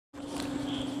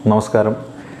നമസ്കാരം.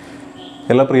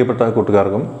 എല്ലാ പ്രിയപ്പെട്ട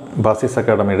കൂട്ടുകാർക്കും ബാസിസ്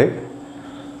അക്കാഡമിയുടെ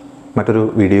മറ്റൊരു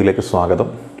വീഡിയോയിലേക്ക് സ്വാഗതം.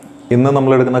 ഇന്ന്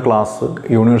നമ്മളെടുക്കുന്ന ക്ലാസ്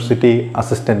യൂണിവേഴ്സിറ്റി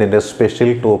അസിസ്റ്റൻറ്റിൻ്റെ സ്പെഷ്യൽ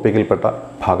ടോപ്പിക്കിൽപ്പെട്ട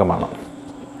ഭാഗമാണ്.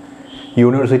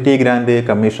 യൂണിവേഴ്സിറ്റി ഗ്രാൻഡ്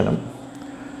കമ്മീഷനും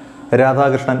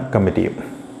രാധാകൃഷ്ണൻ കമ്മിറ്റിയും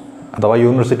അഥവാ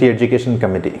യൂണിവേഴ്സിറ്റി എഡ്യൂക്കേഷൻ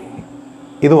കമ്മിറ്റി,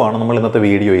 ഇതുമാണ് നമ്മൾ ഇന്നത്തെ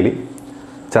വീഡിയോയിൽ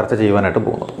ചർച്ച ചെയ്യുവാനായിട്ട്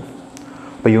പോകുന്നത്.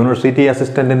 അപ്പോൾ യൂണിവേഴ്സിറ്റി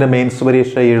അസിസ്റ്റൻറ്റിൻ്റെ മെയിൻസ്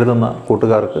പരീക്ഷ എഴുതുന്ന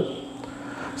കൂട്ടുകാർക്ക്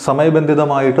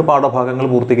സമയബന്ധിതമായിട്ട് പാഠഭാഗങ്ങൾ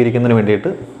പൂർത്തീകരിക്കുന്നതിന് വേണ്ടിയിട്ട്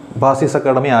ബാസിസ്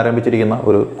അക്കാഡമി ആരംഭിച്ചിരിക്കുന്ന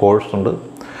ഒരു കോഴ്സുണ്ട്.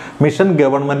 മിഷൻ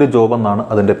ഗവൺമെൻറ് ജോബ് എന്നാണ്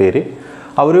അതിൻ്റെ പേര്.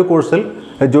 ആ ഒരു കോഴ്സിൽ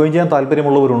ജോയിൻ ചെയ്യാൻ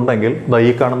താല്പര്യമുള്ളവരുണ്ടെങ്കിൽ ഈ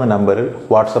കാണുന്ന നമ്പറിൽ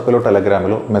വാട്സപ്പിലോ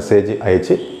ടെലഗ്രാമിലോ മെസ്സേജ്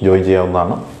അയച്ച് ജോയിൻ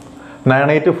ചെയ്യാവുന്നതാണ്.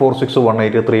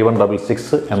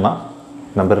 9846183166 എന്ന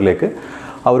നമ്പറിലേക്ക്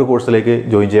ആ ഒരു കോഴ്സിലേക്ക്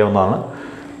ജോയിൻ ചെയ്യാവുന്നതാണ്.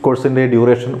 കോഴ്സിൻ്റെ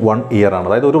ഡ്യൂറേഷൻ 1 ഇയർ ആണ്,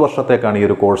 അതായത് 1 വർഷത്തേക്കാണ് ഈ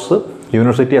ഒരു കോഴ്സ്.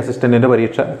 യൂണിവേഴ്സിറ്റി അസിസ്റ്റൻറ്റിൻ്റെ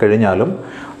പരീക്ഷ കഴിഞ്ഞാലും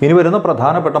ഇനി വരുന്ന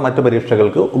പ്രധാനപ്പെട്ട മറ്റ്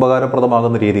പരീക്ഷകൾക്ക്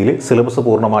ഉപകാരപ്രദമാകുന്ന രീതിയിൽ സിലബസ്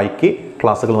പൂർണ്ണമാക്കി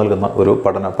ക്ലാസ്സുകൾ നൽകുന്ന ഒരു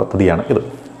പഠന പദ്ധതിയാണ് ഇത്.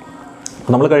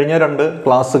 നമ്മൾ കഴിഞ്ഞ 2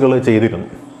 ക്ലാസ്സുകൾ ചെയ്തിരുന്നു.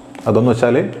 അതെന്ന്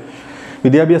വെച്ചാൽ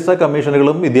വിദ്യാഭ്യാസ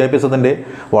കമ്മീഷനുകളും വിദ്യാഭ്യാസത്തിൻ്റെ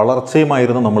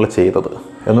വളർച്ചയുമായിരുന്നു നമ്മൾ ചെയ്തത്.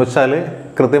 എന്ന് വെച്ചാൽ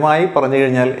കൃത്യമായി പറഞ്ഞു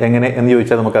കഴിഞ്ഞാൽ എങ്ങനെ എന്ന്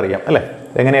ചോദിച്ചാൽ നമുക്കറിയാം അല്ലേ,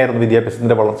 എങ്ങനെയായിരുന്നു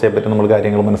വിദ്യാഭ്യാസത്തിൻ്റെ വളർച്ചയെപ്പറ്റി നമ്മൾ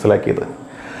കാര്യങ്ങൾ മനസ്സിലാക്കിയത്.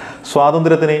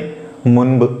 സ്വാതന്ത്ര്യത്തിന്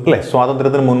മുൻപ്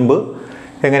സ്വാതന്ത്ര്യത്തിന് മുൻപ്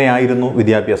എങ്ങനെയായിരുന്നു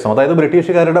വിദ്യാഭ്യാസം, അതായത്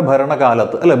ബ്രിട്ടീഷുകാരുടെ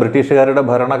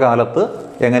ഭരണകാലത്ത്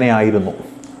എങ്ങനെയായിരുന്നു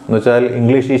എന്ന് വെച്ചാൽ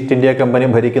ഇംഗ്ലീഷ് ഈസ്റ്റ് ഇന്ത്യ കമ്പനി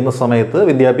ഭരിക്കുന്ന സമയത്ത്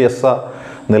വിദ്യാഭ്യാസ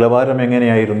നിലവാരം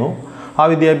എങ്ങനെയായിരുന്നു, ആ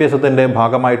വിദ്യാഭ്യാസത്തിൻ്റെ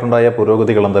ഭാഗമായിട്ടുണ്ടായ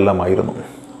പുരോഗതികൾ എന്തെല്ലാമായിരുന്നു.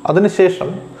 അതിനുശേഷം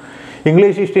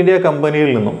ഇംഗ്ലീഷ് ഈസ്റ്റ് ഇന്ത്യ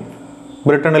കമ്പനിയിൽ നിന്നും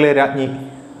ബ്രിട്ടനിലെ രാജ്ഞി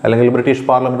അല്ലെങ്കിൽ ബ്രിട്ടീഷ്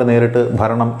പാർലമെൻറ്റ് നേരിട്ട്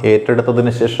ഭരണം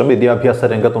ഏറ്റെടുത്തതിന് ശേഷം വിദ്യാഭ്യാസ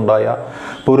രംഗത്തുണ്ടായ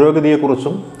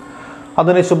പുരോഗതിയെക്കുറിച്ചും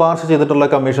അതിനെ ശുപാർശ ചെയ്തിട്ടുള്ള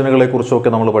കമ്മീഷനുകളെക്കുറിച്ചും ഒക്കെ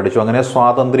നമ്മൾ പഠിച്ചു. അങ്ങനെ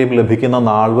സ്വാതന്ത്ര്യം ലഭിക്കുന്ന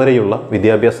നാൾ വരെയുള്ള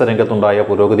വിദ്യാഭ്യാസ രംഗത്തുണ്ടായ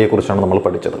പുരോഗതിയെക്കുറിച്ചാണ് നമ്മൾ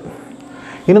പഠിച്ചത്.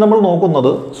 ഇനി നമ്മൾ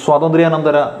നോക്കുന്നത്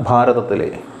സ്വാതന്ത്ര്യാനന്തര ഭാരതത്തിലെ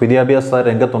വിദ്യാഭ്യാസ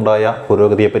രംഗത്തുണ്ടായ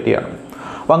പുരോഗതിയെ പറ്റിയാണ്.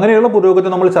 അപ്പോൾ അങ്ങനെയുള്ള പുരോഗതി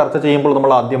നമ്മൾ ചർച്ച ചെയ്യുമ്പോൾ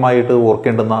നമ്മൾ ആദ്യമായിട്ട്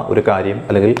ഓർക്കേണ്ടുന്ന ഒരു കാര്യം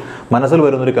അല്ലെങ്കിൽ മനസ്സിൽ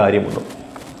വരുന്നൊരു കാര്യമുണ്ട്.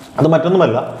 അത്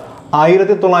മറ്റൊന്നുമല്ല,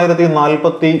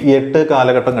 1948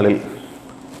 കാലഘട്ടങ്ങളിൽ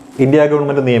ഇന്ത്യ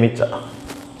ഗവൺമെൻറ് നിയമിച്ച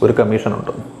ഒരു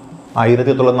കമ്മീഷനുണ്ട്.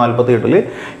 1948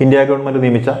 ഇന്ത്യ ഗവൺമെൻറ്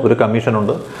നിയമിച്ച ഒരു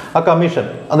കമ്മീഷനുണ്ട്. ആ കമ്മീഷൻ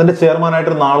അതിൻ്റെ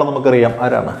ചെയർമാനായിട്ട് നാളെ നമുക്കറിയാം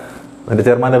ആരാണ്. അതിൻ്റെ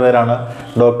ചെയർമാൻ്റെ പേരാണ്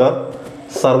ഡോക്ടർ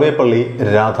സർവേപ്പള്ളി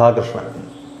രാധാകൃഷ്ണൻ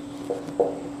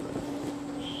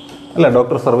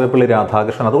ഡോക്ടർ സർവേപ്പള്ളി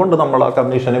രാധാകൃഷ്ണൻ. അതുകൊണ്ട് നമ്മൾ ആ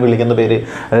കമ്മീഷനെ വിളിക്കുന്ന പേര്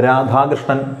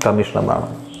രാധാകൃഷ്ണൻ കമ്മീഷൻ എന്നാണ്.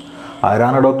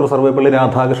 ആരാണ് ഡോക്ടർ സർവേപ്പള്ളി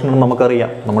രാധാകൃഷ്ണൻ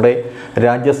നമുക്കറിയാം. നമ്മുടെ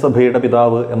രാജ്യസഭയുടെ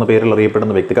പിതാവ് എന്ന പേരിൽ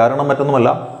അറിയപ്പെടുന്ന വ്യക്തി. കാരണം മറ്റൊന്നുമല്ല,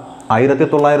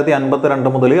 1952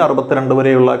 മുതൽ 62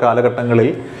 വരെയുള്ള കാലഘട്ടങ്ങളിൽ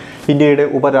ഇന്ത്യയുടെ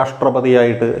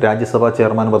ഉപരാഷ്ട്രപതിയായിട്ട് രാജ്യസഭാ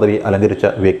ചെയർമാൻ പദവി അലങ്കരിച്ച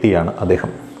വ്യക്തിയാണ് അദ്ദേഹം.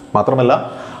 മാത്രമല്ല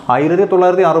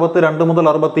 1962 മുതൽ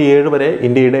 67 വരെ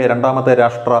ഇന്ത്യയുടെ 2ാമത്തെ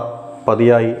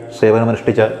രാഷ്ട്രപതിയായി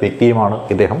സേവനമനുഷ്ഠിച്ച വ്യക്തിയുമാണ്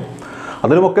ഇദ്ദേഹം.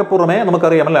 അതിനുമൊക്കെ പുറമെ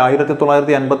നമുക്കറിയാം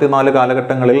 1954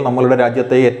 കാലഘട്ടങ്ങളിൽ നമ്മളുടെ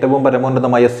രാജ്യത്തെ ഏറ്റവും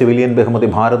പരമോന്നതമായ സിവിലിയൻ ബഹുമതി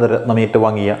ഭാരതരത്നം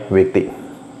ഏറ്റുവാങ്ങിയ വ്യക്തി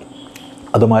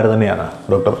അതുമാര് തന്നെയാണ്,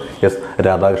 ഡോക്ടർ എസ്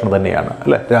രാധാകൃഷ്ണൻ തന്നെയാണ്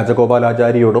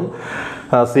രാജഗോപാലാചാര്യോടും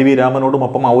CV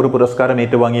രാമനോടുമൊപ്പം ആ ഒരു പുരസ്കാരം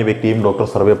ഏറ്റുവാങ്ങിയ വ്യക്തിയും ഡോക്ടർ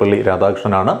സർവേപ്പള്ളി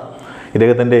രാധാകൃഷ്ണനാണ്.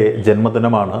 ഇദ്ദേഹത്തിൻ്റെ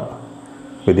ജന്മദിനമാണ്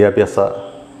വിദ്യാഭ്യാസ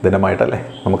ദിനമായിട്ടല്ലേ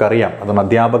നമുക്കറിയാം. അതാണ്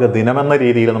അധ്യാപക ദിനമെന്ന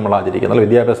രീതിയിൽ നമ്മൾ ആചരിക്കുന്നത്.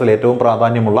 വിദ്യാഭ്യാസത്തിൽ ഏറ്റവും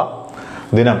പ്രാധാന്യമുള്ള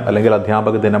ദിനം അല്ലെങ്കിൽ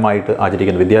അധ്യാപക ദിനമായിട്ട്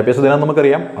ആചരിക്കുന്നത്. വിദ്യാഭ്യാസ ദിനം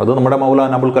നമുക്കറിയാം, അത് നമ്മുടെ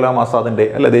മൗലാന അബുൽ കലാം ആസാദിൻ്റെ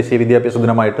ദേശീയ വിദ്യാഭ്യാസ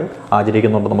ദിനമായിട്ട്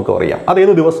ആചരിക്കുന്നുണ്ട് നമുക്ക് അറിയാം.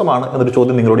 അതേത് ദിവസമാണ് എന്നൊരു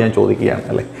ചോദ്യം നിങ്ങളോട് ഞാൻ ചോദിക്കുകയാണ്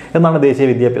എന്നാണ് ദേശീയ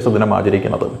വിദ്യാഭ്യാസ ദിനം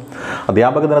ആചരിക്കുന്നത്.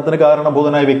 അധ്യാപക ദിനത്തിന്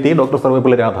കാരണഭൂതനായ വ്യക്തി ഡോക്ടർ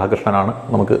സർവേപ്പള്ളി രാധാകൃഷ്ണനാണ്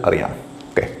നമുക്ക് അറിയാം.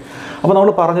 ഓക്കെ, അപ്പോൾ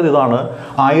നമ്മൾ പറഞ്ഞത് ഇതാണ്.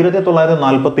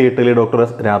 1948 doctor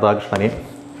S രാധാകൃഷ്ണനെ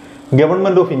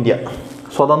government of India,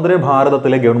 സ്വതന്ത്ര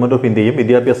ഭാരതത്തിലെ ഗവൺമെൻറ് ഓഫ് ഇന്ത്യയും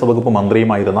വിദ്യാഭ്യാസ വകുപ്പ്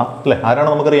മന്ത്രിയുമായിരുന്ന ആരാണ്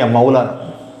നമുക്കറിയാം,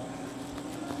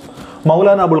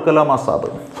 മൗലാന അബുൽ കലാം ആസാദ്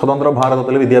സ്വതന്ത്ര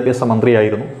ഭാരതത്തിലെ വിദ്യാഭ്യാസ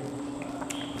മന്ത്രിയായിരുന്നു.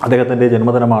 അദ്ദേഹത്തിൻ്റെ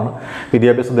ജന്മദിനമാണ്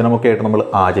വിദ്യാഭ്യാസ ദിനമൊക്കെ ആയിട്ട് നമ്മൾ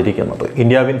ആചരിക്കുന്നത്.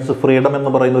 ഇന്ത്യ വിൻസ് ഫ്രീഡം എന്ന്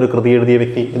പറയുന്ന ഒരു കൃതി എഴുതിയ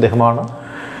വ്യക്തി ഇദ്ദേഹമാണ്.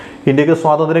 ഇന്ത്യക്ക്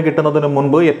സ്വാതന്ത്ര്യം കിട്ടുന്നതിന്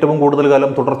മുൻപ് ഏറ്റവും കൂടുതൽ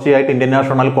കാലം തുടർച്ചയായിട്ട് ഇന്ത്യൻ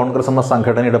നാഷണൽ കോൺഗ്രസ് എന്ന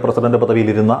സംഘടനയുടെ പ്രസിഡന്റ്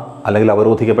പദവിയിലിരുന്ന അല്ലെങ്കിൽ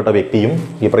അവരോധിക്കപ്പെട്ട വ്യക്തിയും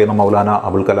ഈ പറയുന്ന മൗലാന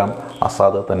അബുൽ കലാം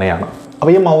ആസാദ് തന്നെയാണ്.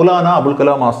 അപ്പോൾ ഈ മൗലാന അബുൽ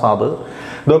കലാം ആസാദ്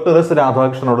ഡോക്ടർ എസ്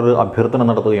രാധാകൃഷ്ണനോടൊരു അഭ്യർത്ഥന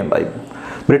നടത്തുകയുണ്ടായി.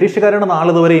 ബ്രിട്ടീഷുകാരാണ്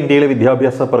നാളിതുവരെ ഇന്ത്യയിലെ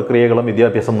വിദ്യാഭ്യാസ പ്രക്രിയകളും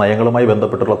വിദ്യാഭ്യാസ നയങ്ങളുമായി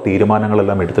ബന്ധപ്പെട്ടുള്ള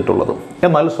തീരുമാനങ്ങളെല്ലാം എടുത്തിട്ടുള്ളത്.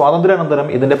 എന്നാൽ സ്വാതന്ത്ര്യാനന്തരം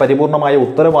ഇതിൻ്റെ പരിപൂർണമായ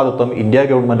ഉത്തരവാദിത്വം ഇന്ത്യ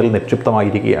ഗവൺമെൻറ്റിൽ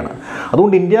നിക്ഷിപ്തമായിരിക്കുകയാണ്.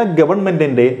 അതുകൊണ്ട് ഇന്ത്യ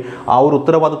ഗവൺമെൻറ്റിൻ്റെ ആ ഒരു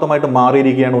ഉത്തരവാദിത്വമായിട്ട്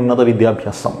മാറിയിരിക്കുകയാണ് ഉന്നത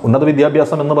വിദ്യാഭ്യാസം. ഉന്നത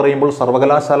വിദ്യാഭ്യാസം എന്ന് പറയുമ്പോൾ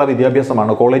സർവകലാശാല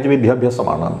വിദ്യാഭ്യാസമാണ്, കോളേജ്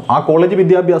വിദ്യാഭ്യാസമാണ്. ആ കോളേജ്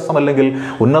വിദ്യാഭ്യാസം അല്ലെങ്കിൽ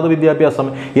ഉന്നത വിദ്യാഭ്യാസം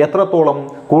എത്രത്തോളം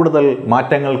കൂടുതൽ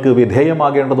മാറ്റങ്ങൾക്ക്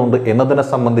വിധേയമാകേണ്ടതുണ്ട് എന്നതിനെ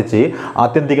സംബന്ധിച്ച്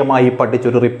ആത്യന്തികമായി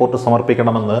പഠിച്ചൊരു റിപ്പോർട്ട്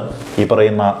സമർപ്പിക്കണമെന്ന് ഈ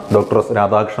പറയുന്ന ഡോക്ടർ എസ്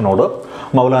രാധാകൃഷ്ണനോട്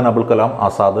മൗലാന അബുൽ കലാം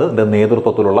ആസാദിൻ്റെ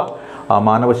നേതൃത്വത്തിലുള്ള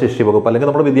മാനവശേഷി വകുപ്പ് അല്ലെങ്കിൽ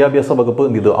നമ്മുടെ വിദ്യാഭ്യാസ വകുപ്പ്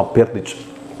ഇത് അഭ്യർത്ഥിച്ചു.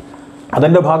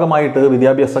 അതിൻ്റെ ഭാഗമായിട്ട്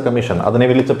വിദ്യാഭ്യാസ കമ്മീഷൻ, അതിനെ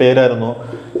വിളിച്ച പേരായിരുന്നു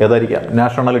ഏതായിരിക്കാം,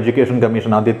 നാഷണൽ എഡ്യൂക്കേഷൻ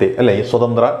കമ്മീഷൻ, ആദ്യത്തെ അല്ലേ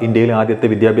സ്വതന്ത്ര ഇന്ത്യയിലെ ആദ്യത്തെ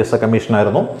വിദ്യാഭ്യാസ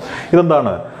കമ്മീഷനായിരുന്നു.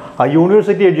 ഇതെന്താണ്,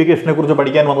 യൂണിവേഴ്സിറ്റി എഡ്യൂക്കേഷനെ കുറിച്ച്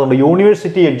പഠിക്കാൻ വന്നതുകൊണ്ട്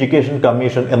യൂണിവേഴ്സിറ്റി എഡ്യൂക്കേഷൻ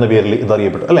കമ്മീഷൻ എന്ന പേരിൽ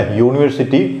ഇതറിയപ്പെട്ടു അല്ലേ.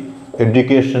 യൂണിവേഴ്സിറ്റി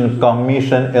എഡ്യൂക്കേഷൻ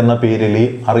കമ്മീഷൻ എന്ന പേരിൽ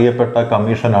അറിയപ്പെട്ട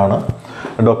കമ്മീഷനാണ്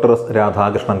ഡോക്ടർ എസ്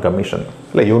രാധാകൃഷ്ണൻ കമ്മീഷൻ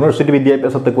അല്ലേ. യൂണിവേഴ്സിറ്റി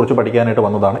വിദ്യാഭ്യാസത്തെക്കുറിച്ച് പഠിക്കാനായിട്ട്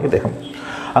വന്നതാണ് ഇദ്ദേഹം.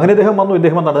 അങ്ങനെ ഇദ്ദേഹം വന്നു.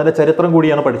 ഇദ്ദേഹം എന്താണ്, അതിൻ്റെ ചരിത്രം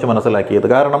കൂടിയാണ് പഠിച്ച് മനസ്സിലാക്കിയത്.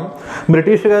 കാരണം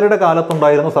ബ്രിട്ടീഷുകാരുടെ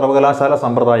കാലത്തുണ്ടായിരുന്ന സർവകലാശാല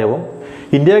സമ്പ്രദായവും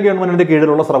ഇന്ത്യ ഗവൺമെൻറ്റിൻ്റെ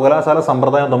കീഴിലുള്ള സർവകലാശാല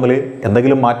സമ്പ്രദായം തമ്മിൽ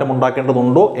എന്തെങ്കിലും മാറ്റം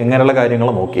ഉണ്ടാക്കേണ്ടതുണ്ടോ, എങ്ങനെയുള്ള കാര്യങ്ങൾ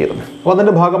നോക്കിയിരുന്നു. അപ്പോൾ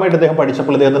അതിൻ്റെ ഭാഗമായിട്ട് ഇദ്ദേഹം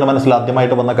പഠിച്ചപ്പോൾ ഇദ്ദേഹത്തിൻ്റെ മനസ്സിൽ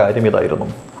ആദ്യമായിട്ട് വന്ന കാര്യം ഇതായിരുന്നു.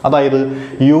 അതായത്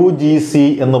UGC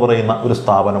എന്ന് പറയുന്ന ഒരു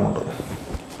സ്ഥാപനമുണ്ട്.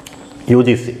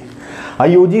 UGC, ആ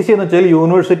UGC എന്ന് വെച്ചാൽ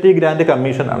യൂണിവേഴ്സിറ്റി ഗ്രാൻഡ്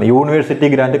കമ്മീഷനാണ്. യൂണിവേഴ്സിറ്റി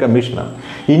ഗ്രാൻഡ് കമ്മീഷനാണ്.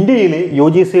 ഇന്ത്യയിൽ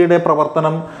UGCയുടെ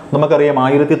പ്രവർത്തനം നമുക്കറിയാം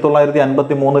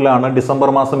 1953 ഡിസംബർ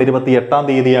മാസം 28-ാം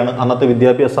തീയതിയാണ് അന്നത്തെ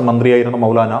വിദ്യാഭ്യാസ മന്ത്രിയായിരുന്ന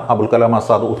മൗലാന അബുൽ കലാം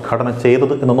ആസാദ് ഉദ്ഘാടനം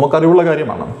ചെയ്തത് എന്ന് നമുക്കറിയുള്ള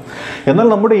കാര്യമാണ്. എന്നാൽ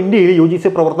നമ്മുടെ ഇന്ത്യയിൽ UGC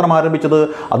പ്രവർത്തനം ആരംഭിച്ചത്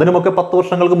അതിനുമൊക്കെ 10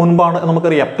 വർഷങ്ങൾക്ക് മുൻപാണ് എന്ന്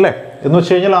നമുക്കറിയാം അല്ലേ. എന്ന്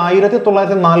വെച്ച് കഴിഞ്ഞാൽ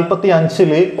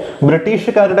 1945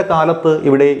 ബ്രിട്ടീഷുകാരുടെ കാലത്ത്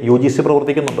ഇവിടെ UGC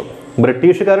പ്രവർത്തിക്കുന്നുണ്ട്.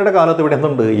 ബ്രിട്ടീഷുകാരുടെ കാലത്ത് ഇവിടെ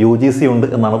എന്തുണ്ട്, UGC ഉണ്ട്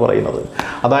എന്നാണ് പറയുന്നത്.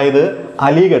 അതായത്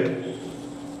അലിഗഡ്,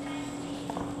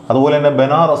 അതുപോലെ തന്നെ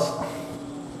ബനാറസ്,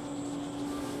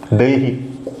 ഡൽഹി,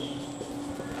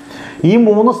 ഈ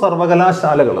 3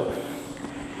 സർവകലാശാലകളും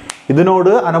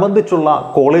ഇതിനോട് അനുബന്ധിച്ചുള്ള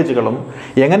കോളേജുകളും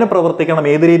എങ്ങനെ പ്രവർത്തിക്കണം,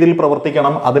 ഏത് രീതിയിൽ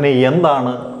പ്രവർത്തിക്കണം, അതിന്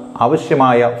എന്താണ്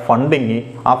ആവശ്യമായ ഫണ്ടിങ്,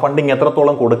 ആ ഫണ്ടിങ്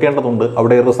എത്രത്തോളം കൊടുക്കേണ്ടതുണ്ട്,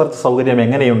 അവിടെ റിസർച്ച് സൗകര്യം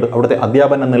എങ്ങനെയുണ്ട്, അവിടുത്തെ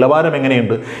അധ്യാപന നിലവാരം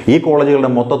എങ്ങനെയുണ്ട്, ഈ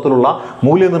കോളേജുകളുടെ മൊത്തത്തിലുള്ള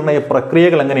മൂല്യനിർണ്ണയ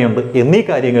പ്രക്രിയകൾ എങ്ങനെയുണ്ട് എന്നീ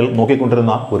കാര്യങ്ങൾ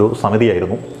നോക്കിക്കൊണ്ടിരുന്ന ഒരു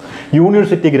സമിതിയായിരുന്നു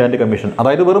യൂണിവേഴ്സിറ്റി ഗ്രാൻഡ് കമ്മീഷൻ.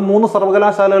 അതായത് വെറും 3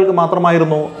 സർവകലാശാലകൾക്ക്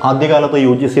മാത്രമായിരുന്നു ആദ്യകാലത്ത്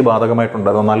UGC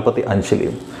ബാധകമായിട്ടുണ്ടായിരുന്നത്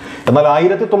 45. എന്നാൽ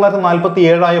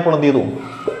 1947 ആയപ്പോൾ എന്ത് ചെയ്തു,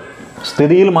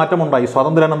 സ്ഥിതിയിൽ മാറ്റമുണ്ടായി.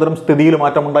 സ്വാതന്ത്ര്യാനന്തരം സ്ഥിതിയിൽ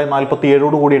മാറ്റമുണ്ടായി.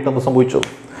 47 കൂടിയിട്ട് എന്ത് സംഭവിച്ചു,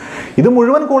 ഇത്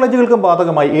മുഴുവൻ കോളേജുകൾക്കും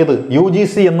ബാധകമായി. ഏത്,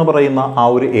 UGC എന്ന് പറയുന്ന ആ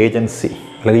ഒരു ഏജൻസി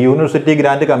അല്ലെങ്കിൽ യൂണിവേഴ്സിറ്റി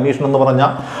ഗ്രാൻഡ് കമ്മീഷൻ എന്ന് പറഞ്ഞ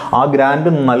ആ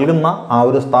ഗ്രാൻഡ് നൽകുന്ന ആ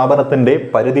ഒരു സ്ഥാപനത്തിൻ്റെ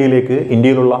പരിധിയിലേക്ക്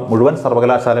ഇന്ത്യയിലുള്ള മുഴുവൻ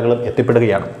സർവകലാശാലകളും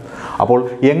എത്തിപ്പെടുകയാണ്. അപ്പോൾ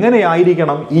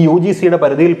എങ്ങനെയായിരിക്കണം ഈ UGCയുടെ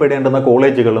പരിധിയിൽപ്പെടേണ്ടുന്ന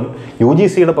കോളേജുകളും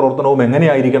UGCയുടെ പ്രവർത്തനവും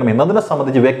എങ്ങനെയായിരിക്കണം എന്നതിനെ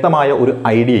സംബന്ധിച്ച് വ്യക്തമായ ഒരു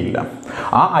ഐഡിയ ഇല്ല.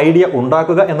 ആ ഐഡിയ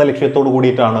ഉണ്ടാക്കുക എന്ന ലക്ഷ്യത്തോടു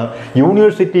കൂടിയിട്ടാണ്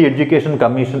യൂണിവേഴ്സിറ്റി എഡ്യൂക്കേഷൻ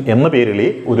കമ്മീഷൻ എന്ന പേരിൽ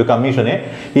ഒരു കമ്മീഷനെ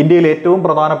ഇന്ത്യയിലെ ഏറ്റവും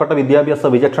പ്രധാനപ്പെട്ട വിദ്യാഭ്യാസ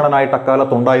വിചക്ഷണനായിട്ട്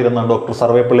അക്കാലത്തുണ്ടായിരുന്ന ഡോക്ടർ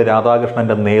സർവേപ്പള്ളി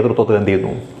രാധാകൃഷ്ണൻ്റെ നേതൃത്വത്തിൽ എന്ത്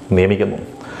ചെയ്യുന്നു, നിയമിക്കുന്നു.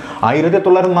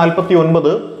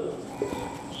 1949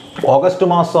 ഓഗസ്റ്റ്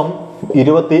മാസം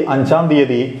 25-ാം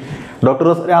തീയതി doctor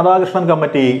S Radhakrishnan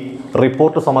committee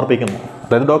report സമർപ്പിക്കുന്നു.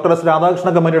 അതായത് ഡോക്ടർ എസ്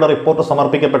രാധാകൃഷ്ണൻ കമ്മിറ്റിയുടെ റിപ്പോർട്ട്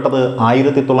സമർപ്പിക്കപ്പെട്ടത്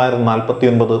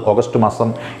 1949 ഓഗസ്റ്റ് മാസം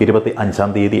 25-ാം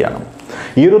തീയതിയാണ്.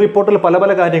 ഈ ഒരു റിപ്പോർട്ടിൽ പല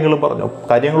പല കാര്യങ്ങളും പറഞ്ഞു.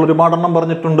 കാര്യങ്ങൾ ഒരുപാടെണ്ണം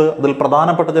പറഞ്ഞിട്ടുണ്ട്. അതിൽ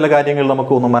പ്രധാനപ്പെട്ട ചില കാര്യങ്ങൾ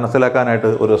നമുക്ക് ഒന്ന്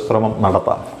മനസ്സിലാക്കാനായിട്ട് ഒരു ശ്രമം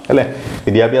നടത്താം അല്ലേ.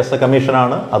 വിദ്യാഭ്യാസ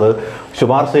കമ്മീഷനാണ്, അത്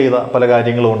ശുപാർശ ചെയ്ത പല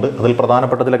കാര്യങ്ങളുമുണ്ട്. അതിൽ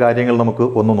പ്രധാനപ്പെട്ട ചില കാര്യങ്ങൾ നമുക്ക്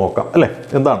ഒന്ന് നോക്കാം അല്ലേ.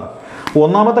 എന്താണ്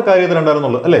ഒന്നാമത്തെ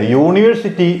കാര്യത്തിലുണ്ടായിരുന്നുള്ളൂ അല്ലേ,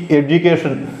 യൂണിവേഴ്സിറ്റി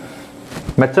എഡ്യൂക്കേഷൻ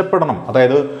മെച്ചപ്പെടണം,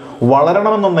 അതായത്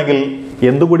വളരണമെന്നുണ്ടെങ്കിൽ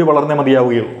എന്തുകൂടി വളർന്നേ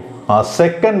മതിയാവുകയുള്ളൂ,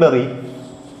 സെക്കൻഡറി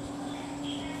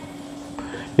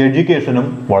എഡ്യൂക്കേഷനും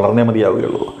വളർന്നേ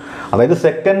മതിയാവുകയുള്ളൂ. അതായത്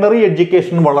സെക്കൻഡറി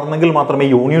എഡ്യൂക്കേഷൻ വളർന്നെങ്കിൽ മാത്രമേ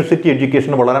യൂണിവേഴ്സിറ്റി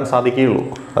എഡ്യൂക്കേഷൻ വളരാൻ സാധിക്കുകയുള്ളൂ.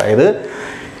 അതായത്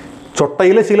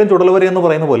ചൊട്ടയിലെ ശീലം ചുടൽ വരെ എന്ന്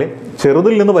പറയുന്ന പോലെ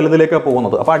ചെറുതിൽ നിന്ന് വലുതിലേക്കാണ്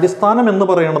പോകുന്നത്. അപ്പോൾ അടിസ്ഥാനം എന്ന്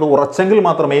പറയുന്നത് ഉറച്ചെങ്കിൽ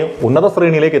മാത്രമേ ഉന്നത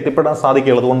ശ്രേണിയിലേക്ക് എത്തിപ്പെടാൻ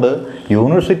സാധിക്കുകയുള്ളൂ. അതുകൊണ്ട്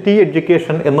യൂണിവേഴ്സിറ്റി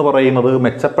എഡ്യൂക്കേഷൻ എന്ന് പറയുന്നത്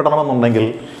മെച്ചപ്പെടണമെന്നുണ്ടെങ്കിൽ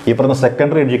ഈ പറഞ്ഞ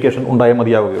സെക്കൻഡറി എഡ്യൂക്കേഷൻ ഉണ്ടായാൽ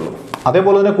മതിയാവുകയുള്ളൂ.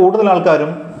 അതേപോലെ തന്നെ കൂടുതൽ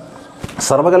ആൾക്കാരും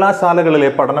സർവകലാശാലകളിലെ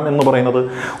പഠനം എന്ന് പറയുന്നത്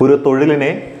ഒരു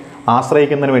തൊഴിലിനെ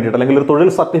ആശ്രയിക്കുന്നതിന് വേണ്ടിയിട്ട് അല്ലെങ്കിൽ ഒരു തൊഴിൽ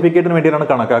സർട്ടിഫിക്കറ്റിന് വേണ്ടിയിട്ടാണ്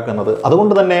കണക്കാക്കുന്നത്.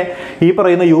 അതുകൊണ്ട് തന്നെ ഈ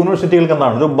പറയുന്ന യൂണിവേഴ്സിറ്റികൾക്ക്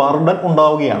എന്താണ്, ഒരു ബർഡൻ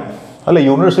ഉണ്ടാവുകയാണ് അല്ലെ.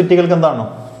 യൂണിവേഴ്സിറ്റികൾക്ക് എന്താണ്,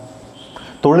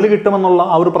 തൊഴിൽ കിട്ടുമെന്നുള്ള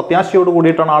ആ ഒരു പ്രത്യാശയോട്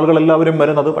കൂടിയിട്ടാണ് ആളുകൾ എല്ലാവരും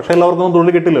വരുന്നത്. പക്ഷേ എല്ലാവർക്കൊന്നും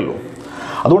തൊഴിൽ കിട്ടില്ലല്ലോ.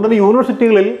 അതുകൊണ്ട് തന്നെ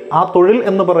യൂണിവേഴ്സിറ്റികളിൽ ആ തൊഴിൽ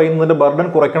എന്ന് പറയുന്നതിൻ്റെ ബർഡൻ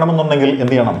കുറയ്ക്കണമെന്നുണ്ടെങ്കിൽ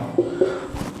എന്ത് ചെയ്യണം,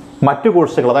 മറ്റു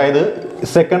കോഴ്സുകൾ, അതായത്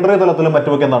സെക്കൻഡറി തലത്തിലും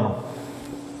മറ്റുമൊക്കെ എന്താണ്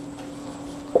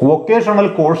വൊക്കേഷണൽ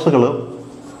കോഴ്സുകൾ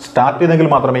സ്റ്റാർട്ട് ചെയ്തെങ്കിൽ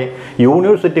മാത്രമേ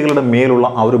യൂണിവേഴ്സിറ്റികളുടെ മേലുള്ള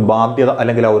ആ ഒരു ബാധ്യത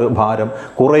അല്ലെങ്കിൽ ആ ഒരു ഭാരം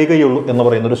കുറയുകയുള്ളൂ എന്ന്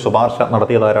പറയുന്നൊരു ശുപാർശ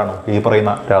നടത്തിയതാരാണ്, ഈ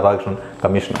പറയുന്ന രാധാകൃഷ്ണൻ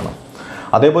കമ്മീഷനാണ്.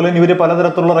 അതേപോലെ തന്നെ ഇവർ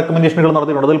പലതരത്തിലുള്ള റെക്കമെൻഡേഷനുകൾ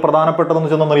നടത്തിയിട്ടുണ്ട്. അതിൽ പ്രധാനപ്പെട്ടതെന്ന്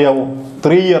വെച്ചാൽ അറിയാവോ,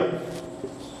 3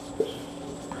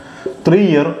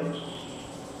 year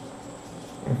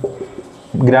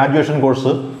graduation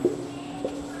course,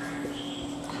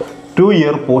 2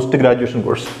 year post graduation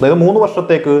course. അതായത് 3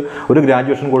 വർഷത്തേക്ക് ഒരു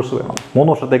ഗ്രാജുവേഷൻ കോഴ്സ് വേണം. 3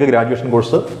 വർഷത്തേക്ക് ഗ്രാജുവേഷൻ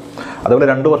കോഴ്സ്, അതേപോലെ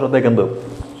 2 വർഷത്തേക്ക് എന്ത്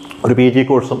ഒരു PG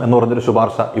കോഴ്സും എന്ന് പറഞ്ഞൊരു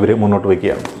ശുപാർശ ഇവർ മുന്നോട്ട്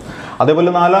വയ്ക്കുകയാണ്.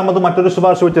 അതേപോലെ നാലാമത് മറ്റൊരു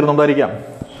ശുപാർശ വെച്ചിരുന്നു. എന്തായിരിക്കാം?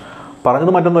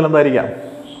 പറഞ്ഞത് മറ്റൊന്നുമല്ല, എന്തായിരിക്കാം?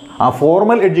 ആ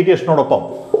ഫോർമൽ എഡ്യൂക്കേഷനോടൊപ്പം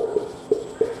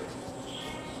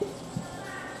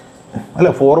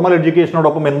ഫോർമൽ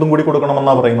എഡ്യൂക്കേഷനോടൊപ്പം എന്തും കൂടി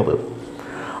കൊടുക്കണമെന്നാണ് പറയുന്നത്.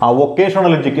 ആ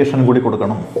വൊക്കേഷണൽ എഡ്യൂക്കേഷൻ കൂടി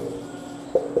കൊടുക്കണം.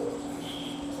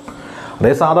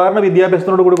 അതേ സാധാരണ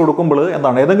വിദ്യാഭ്യാസത്തിനോട് കൂടി കൊടുക്കുമ്പോൾ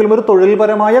എന്താണ്, ഏതെങ്കിലും ഒരു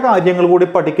തൊഴിൽപരമായ കാര്യങ്ങൾ കൂടി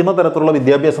പഠിക്കുന്ന തരത്തിലുള്ള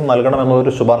വിദ്യാഭ്യാസം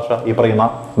നൽകണമെന്നൊരു ശുപാർശ ഈ പറയുന്ന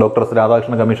ഡോക്ടർ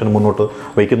രാധാകൃഷ്ണൻ കമ്മീഷൻ മുന്നോട്ട്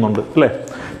വയ്ക്കുന്നുണ്ട് അല്ലേ.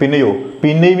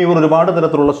 പിന്നെയും ഇവർ ഒരുപാട്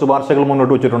തരത്തിലുള്ള ശുപാർശകൾ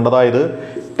മുന്നോട്ട് വെച്ചിട്ടുണ്ട്. അതായത്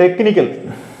ടെക്നിക്കൽ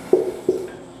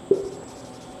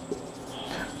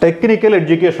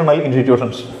എഡ്യൂക്കേഷണൽ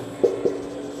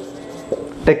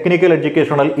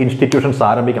ഇൻസ്റ്റിറ്റ്യൂഷൻസ്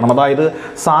ആരംഭിക്കണം. അതായത്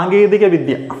സാങ്കേതിക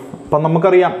വിദ്യ, ഇപ്പം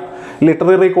നമുക്കറിയാം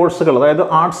ലിറ്റററി കോഴ്സുകൾ, അതായത്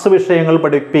ആർട്സ് വിഷയങ്ങൾ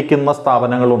പഠിപ്പിക്കുന്ന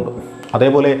സ്ഥാപനങ്ങളുണ്ട്.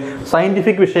 അതേപോലെ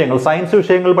സയൻറ്റിഫിക് വിഷയങ്ങൾ, സയൻസ്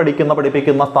വിഷയങ്ങൾ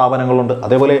പഠിപ്പിക്കുന്ന സ്ഥാപനങ്ങളുണ്ട്.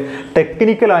 അതേപോലെ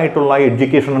ടെക്നിക്കലായിട്ടുള്ള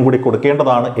എഡ്യൂക്കേഷനും കൂടി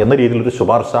കൊടുക്കേണ്ടതാണ് എന്ന രീതിയിലൊരു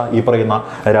ശുപാർശ ഈ പറയുന്ന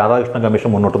രാധാകൃഷ്ണൻ കമ്മീഷൻ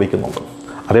മുന്നോട്ട് വയ്ക്കുന്നുണ്ട്.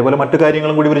 അതേപോലെ മറ്റു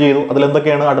കാര്യങ്ങളും കൂടി ഇവർ ചെയ്തു.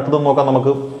 അതിലെന്തൊക്കെയാണ് അടുത്തതെന്ന് നോക്കാം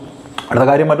നമുക്ക്. അടുത്ത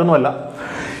കാര്യം മറ്റൊന്നുമല്ല,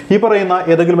 ഈ പറയുന്ന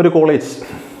ഏതെങ്കിലും ഒരു കോളേജ്,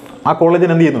 ആ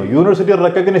കോളേജിന് എന്ത് ചെയ്യുന്നു? യൂണിവേഴ്സിറ്റി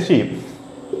റെക്കഗ്നൈസ് ചെയ്യും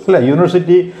അല്ല.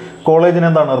 യൂണിവേഴ്സിറ്റി കോളേജിന്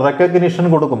എന്താണ്? റെക്കഗ്നിഷൻ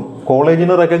കൊടുക്കും.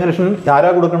 കോളേജിന് റെക്കഗ്നിഷൻ ആരാ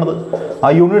കൊടുക്കുന്നത്? ആ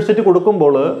യൂണിവേഴ്സിറ്റി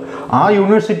കൊടുക്കുമ്പോൾ ആ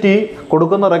യൂണിവേഴ്സിറ്റി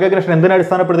കൊടുക്കുന്ന റെക്കഗ്നിഷൻ എന്തിനെ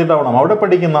അടിസ്ഥാനപ്പെടുത്തിയിട്ടാവണം? അവിടെ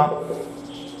പഠിക്കുന്ന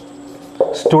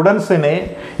സ്റ്റുഡൻസിനെ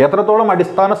എത്രത്തോളം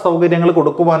അടിസ്ഥാന സൗകര്യങ്ങൾ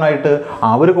കൊടുക്കുവാനായിട്ട് ആ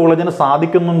ഒരു കോളേജിന്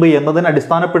സാധിക്കുന്നുണ്ട് എന്നതിനെ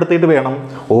അടിസ്ഥാനപ്പെടുത്തിയിട്ട് വേണം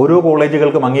ഓരോ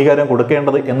കോളേജുകൾക്കും അംഗീകാരം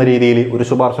കൊടുക്കേണ്ടത് എന്ന രീതിയിൽ ഒരു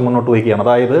ശുപാർശ മുന്നോട്ട് വയ്ക്കുകയാണ്.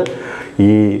 അതായത് ഈ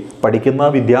പഠിക്കുന്ന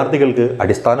വിദ്യാർത്ഥികൾക്ക്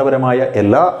അടിസ്ഥാനപരമായ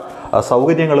എല്ലാ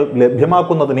സൗകര്യങ്ങളും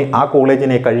ലഭ്യമാക്കുന്നതിന് ആ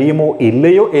കോളേജിനെ കഴിയുമോ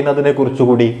ഇല്ലയോ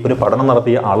എന്നതിനെക്കുറിച്ചുകൂടി ഒരു പഠനം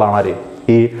നടത്തിയ ആളാണ് ആര്?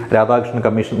 ഈ രാധാകൃഷ്ണൻ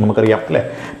കമ്മീഷൻ, നമുക്കറിയാം അല്ലേ.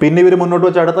 പിന്നെ ഇവർ മുന്നോട്ട്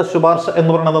വെച്ച അടുത്ത ശുപാർശ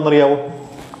എന്ന് പറയുന്നത് എന്താണെന്നറിയാവോ?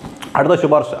 അടുത്ത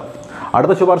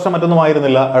ശുപാർശ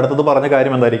മറ്റൊന്നുമായിരുന്നില്ല. അടുത്തത് പറഞ്ഞ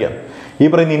കാര്യം എന്തായിരിക്കാം? ഈ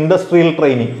പറയുന്ന ഇൻഡസ്ട്രിയൽ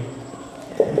ട്രെയിനിങ്.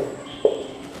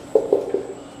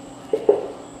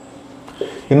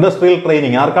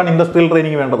 ആർക്കാണ് ഇൻഡസ്ട്രിയൽ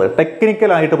ട്രെയിനിങ് വേണ്ടത്?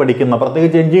 ടെക്നിക്കലായിട്ട് പഠിക്കുന്ന,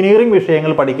 പ്രത്യേകിച്ച് എഞ്ചിനീയറിംഗ്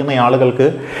വിഷയങ്ങൾ പഠിക്കുന്ന ആളുകൾക്ക്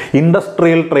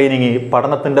ഇൻഡസ്ട്രിയൽ ട്രെയിനിങ്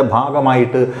പഠനത്തിൻ്റെ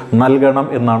ഭാഗമായിട്ട് നൽകണം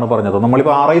എന്നാണ് പറഞ്ഞത്.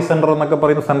 നമ്മളിപ്പോൾ RI സെൻറ്റർ എന്നൊക്കെ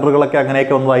പറയുന്ന സെൻറ്ററുകളൊക്കെ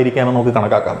അങ്ങനെയൊക്കെ ഒന്നതായിരിക്കാമെന്ന് നമുക്ക്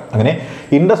കണക്കാക്കാം. അങ്ങനെ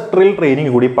ഇൻഡസ്ട്രിയൽ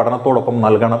ട്രെയിനിങ് കൂടി പഠനത്തോടൊപ്പം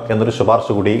നൽകണം എന്നൊരു ശുപാർശ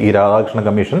കൂടി ഈ രാധാകൃഷ്ണൻ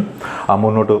കമ്മീഷൻ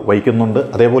മുന്നോട്ട് വയ്ക്കുന്നുണ്ട്.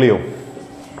 അതേപോലെയോ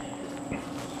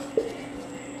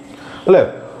അല്ലേ,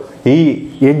 ഈ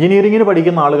എഞ്ചിനീയറിങ്ങിന്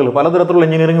പഠിക്കുന്ന ആളുകൾ പലതരത്തിലുള്ള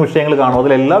എഞ്ചിനീയറിംഗ് വിഷയങ്ങൾ കാണും.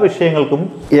 അതിലെല്ലാ വിഷയങ്ങൾക്കും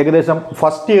ഏകദേശം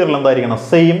ഫസ്റ്റ് ഇയറിൽ എന്തായിരിക്കണം?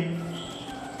 Same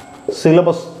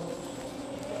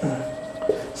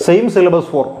syllabus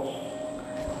for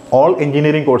all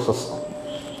engineering courses.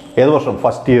 ഏത് വർഷം?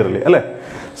 ഫസ്റ്റ് ഇയറിൽ അല്ലേ.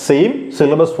 Same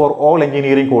syllabus for all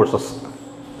engineering courses,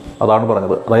 അതാണ്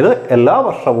പറഞ്ഞത്. അതായത് എല്ലാ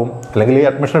വർഷവും, അല്ലെങ്കിൽ ഈ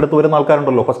അഡ്മിഷൻ എടുത്ത് വരുന്ന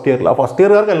ആൾക്കാരുണ്ടല്ലോ ഫസ്റ്റ് ഇയറിൽ, ആ ഫസ്റ്റ്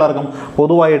ഇയറുകാർക്ക് എല്ലാവർക്കും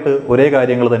പൊതുവായിട്ട് ഒരേ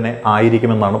കാര്യങ്ങൾ തന്നെ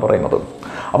ആയിരിക്കുമെന്നാണ് പറയുന്നത്.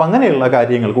 അപ്പം അങ്ങനെയുള്ള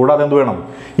കാര്യങ്ങൾ കൂടാതെ എന്ത് വേണം?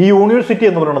 ഈ യൂണിവേഴ്സിറ്റി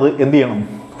എന്ന് പറയുന്നത് എന്ത് ചെയ്യണം?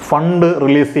 ഫണ്ട്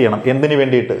റിലീസ് ചെയ്യണം. എന്തിനു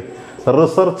വേണ്ടിയിട്ട്?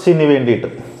 റിസർച്ചിന്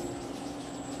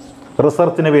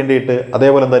വേണ്ടിയിട്ട്.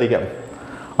 അതേപോലെ എന്തായിരിക്കാം?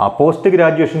 ആ പോസ്റ്റ്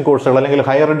ഗ്രാജുവേഷൻ കോഴ്സുകൾ അല്ലെങ്കിൽ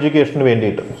ഹയർ എഡ്യൂക്കേഷന്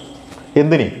വേണ്ടിയിട്ട്.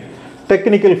 എന്തിന്?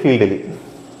 ടെക്നിക്കൽ ഫീൽഡിൽ.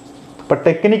 അപ്പം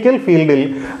ടെക്നിക്കൽ ഫീൽഡിൽ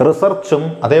റിസർച്ചും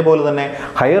അതേപോലെ തന്നെ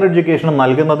ഹയർ എഡ്യൂക്കേഷനും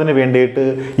നൽകുന്നതിന് വേണ്ടിയിട്ട്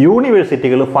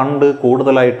യൂണിവേഴ്സിറ്റികൾ ഫണ്ട്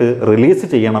കൂടുതലായിട്ട് റിലീസ്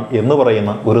ചെയ്യണം എന്ന്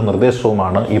പറയുന്ന ഒരു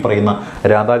നിർദ്ദേശവുമാണ് ഈ പറയുന്ന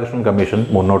രാധാകൃഷ്ണൻ കമ്മീഷൻ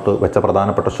മുന്നോട്ട് വെച്ച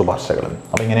പ്രധാനപ്പെട്ട ശുപാർശകൾ.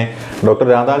 അപ്പം ഇങ്ങനെ ഡോക്ടർ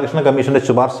രാധാകൃഷ്ണൻ കമ്മീഷൻ്റെ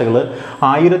ശുപാർശകൾ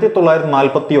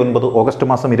 1949 ഓഗസ്റ്റ്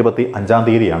മാസം 25-ാം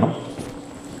തീയതിയാണ്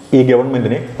ഈ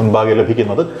ഗവൺമെൻറ്റിന് മുൻപാകെ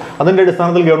ലഭിക്കുന്നത്. അതിൻ്റെ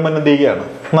അടിസ്ഥാനത്തിൽ ഗവൺമെൻറ് എന്ത് ചെയ്യുകയാണ്?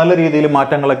 നല്ല രീതിയിൽ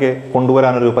മാറ്റങ്ങളൊക്കെ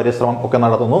കൊണ്ടുവരാനൊരു പരിശ്രമം ഒക്കെ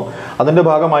നടത്തുന്നു. അതിൻ്റെ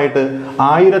ഭാഗമായിട്ട്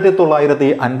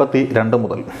 1952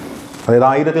 മുതൽ, അതായത്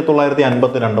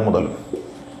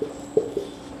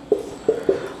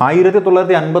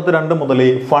 1952 മുതൽ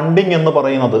ഫണ്ടിങ് എന്ന്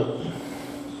പറയുന്നത്,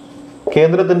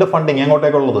 കേന്ദ്രത്തിൻ്റെ ഫണ്ടിങ്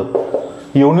എങ്ങോട്ടേക്കുള്ളത്?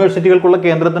 യൂണിവേഴ്സിറ്റികൾക്കുള്ള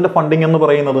കേന്ദ്രത്തിൻ്റെ ഫണ്ടിങ് എന്ന്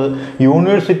പറയുന്നത്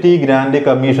യൂണിവേഴ്സിറ്റി ഗ്രാൻഡ്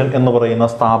കമ്മീഷൻ എന്ന് പറയുന്ന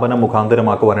സ്ഥാപനം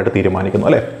മുഖാന്തരമാക്കുവാനായിട്ട് തീരുമാനിക്കുന്നു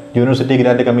അല്ലേ. യൂണിവേഴ്സിറ്റി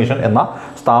ഗ്രാൻഡ് കമ്മീഷൻ എന്ന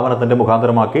സ്ഥാപനത്തിൻ്റെ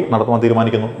മുഖാന്തരമാക്കി നടത്തുവാൻ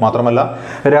തീരുമാനിക്കുന്നു. മാത്രമല്ല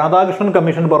രാധാകൃഷ്ണൻ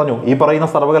കമ്മീഷൻ പറഞ്ഞു, ഈ പറയുന്ന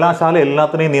സർവകലാശാല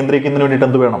എല്ലാത്തിനെയും നിയന്ത്രിക്കുന്നതിന് വേണ്ടിയിട്ട്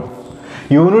എന്ത് വേണം?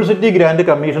 യൂണിവേഴ്സിറ്റി ഗ്രാൻഡ്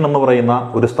കമ്മീഷൻ എന്ന് പറയുന്ന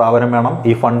ഒരു സ്ഥാപനം വേണം.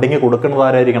 ഈ ഫണ്ടിങ് കൊടുക്കുന്നത്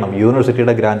ആരായിരിക്കണം?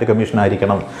 യൂണിവേഴ്സിറ്റിയുടെ ഗ്രാൻഡ് കമ്മീഷൻ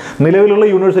ആയിരിക്കണം. നിലവിലുള്ള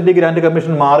യൂണിവേഴ്സിറ്റി ഗ്രാൻഡ്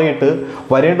കമ്മീഷൻ മാറിയിട്ട്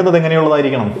വരേണ്ടത്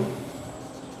എങ്ങനെയുള്ളതായിരിക്കണം?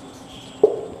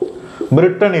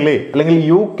 ബ്രിട്ടനിലെ അല്ലെങ്കിൽ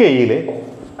UK-യിലെ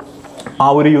ആ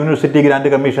ഒരു യൂണിവേഴ്സിറ്റി ഗ്രാൻഡ്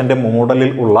കമ്മീഷൻ്റെ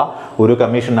മോഡലിൽ ഉള്ള ഒരു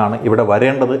കമ്മീഷനാണ് ഇവിടെ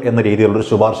വരേണ്ടത് എന്ന രീതിയിലുള്ളൊരു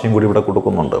ശുപാർശയും കൂടി ഇവിടെ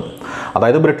കൊടുക്കുന്നുണ്ട്.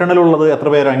 അതായത് ബ്രിട്ടനിലുള്ളത് എത്ര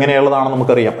പേര് എങ്ങനെയുള്ളതാണെന്ന്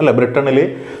നമുക്കറിയാം അല്ല. ബ്രിട്ടനിൽ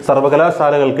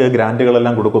സർവകലാശാലകൾക്ക്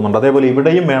ഗ്രാൻറ്റുകളെല്ലാം കൊടുക്കുന്നുണ്ട്. അതേപോലെ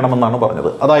ഇവിടെയും വേണമെന്നാണ് പറഞ്ഞത്.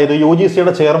 അതായത്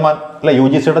UGC-യുടെ ചെയർമാൻ അല്ല,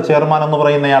 UGC-യുടെ ചെയർമാൻ എന്ന്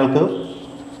പറയുന്നയാൾക്ക്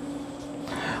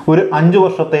ഒരു 5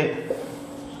 വർഷത്തെ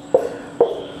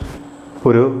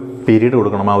ഒരു പീരീഡ്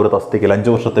കൊടുക്കണം ആ ഒരു തസ്തികയിൽ, 5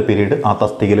 വർഷത്തെ പീരീഡ് ആ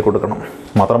തസ്തികയിൽ കൊടുക്കണം.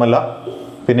 മാത്രമല്ല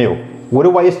പിന്നെയോ ഒരു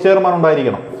വൈസ് ചെയർമാൻ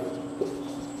ഉണ്ടായിരിക്കണം.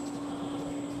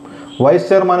 വൈസ്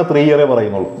ചെയർമാന് 3 ഇയറേ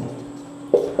പറയുന്നുള്ളൂ.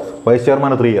 Vice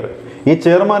ചെയർമാന് 3 year. ഈ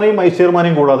ചെയർമാനെയും വൈസ്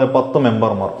ചെയർമാനെയും കൂടാതെ 10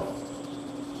 മെമ്പർമാർ.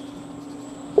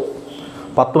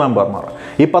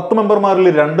 ഈ 10 മെമ്പർമാരിൽ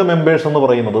 2 മെമ്പേഴ്സ് എന്ന്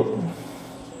പറയുന്നത്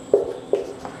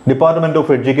ഡിപ്പാർട്ട്മെൻറ്റ്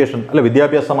ഓഫ് എഡ്യൂക്കേഷൻ അല്ലെ,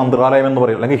 വിദ്യാഭ്യാസ മന്ത്രാലയം എന്ന്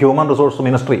പറയും, അല്ലെങ്കിൽ ഹ്യൂമൻ റിസോഴ്സ്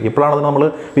മിനിസ്ട്രി. ഇപ്പോഴാണ് അത് നമ്മൾ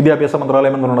വിദ്യാഭ്യാസ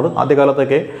മന്ത്രാലയം എന്ന് പറയുന്നത്.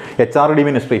 ആദ്യകാലത്തൊക്കെ HRD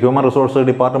ministry, human resource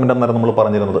department എന്നാണ് നമ്മൾ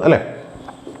പറഞ്ഞിരുന്നത് അല്ലേ.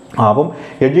 അപ്പം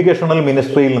എഡ്യൂക്കേഷണൽ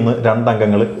മിനിസ്ട്രിയിൽ നിന്ന് 2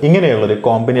 അംഗങ്ങൾ, ഇങ്ങനെയുള്ളൊരു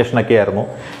കോമ്പിനേഷനൊക്കെ ആയിരുന്നു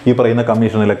ഈ പറയുന്ന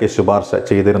കമ്മീഷനിലൊക്കെ ശുപാർശ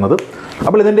ചെയ്തിരുന്നത്.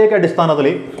 അപ്പോൾ ഇതിൻ്റെയൊക്കെ അടിസ്ഥാനത്തിൽ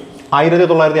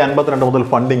 1952 മുതൽ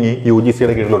ഫണ്ടിങ്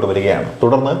UGCയുടെ കീഴിലോട്ട് വരികയാണ്.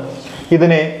 തുടർന്ന്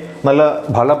ഇതിനെ നല്ല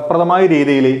ഫലപ്രദമായ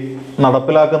രീതിയിൽ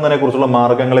നടപ്പിലാക്കുന്നതിനെ കുറിച്ചുള്ള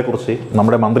മാർഗങ്ങളെക്കുറിച്ച്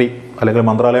നമ്മുടെ മന്ത്രി അല്ലെങ്കിൽ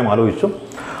മന്ത്രാലയം ആലോചിച്ചു.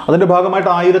 അതിൻ്റെ ഭാഗമായിട്ട്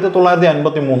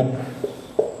 1953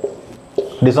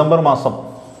 ഡിസംബർ മാസം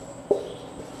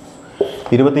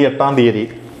 28-ാം തീയതി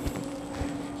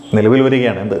നിലവിൽ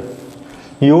വരികയാണ്. എന്ത്?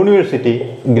 യൂണിവേഴ്സിറ്റി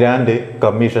ഗ്രാൻഡ്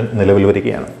കമ്മീഷൻ നിലവിൽ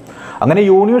വരികയാണ്. അങ്ങനെ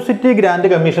യൂണിവേഴ്സിറ്റി ഗ്രാൻഡ്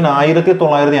കമ്മീഷൻ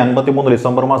 1953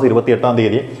 ഡിസംബർ മാസം 28-ാം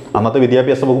തീയതി അന്നത്തെ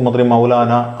വിദ്യാഭ്യാസ വകുപ്പ് മന്ത്രി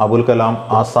മൗലാന അബുൽ കലാം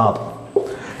ആസാദ്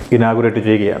ഇനാഗുറേറ്റ്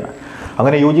ചെയ്യുകയാണ്.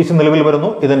 അങ്ങനെ UGC നിലവിൽ വരുന്നു.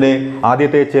 ഇതിൻ്റെ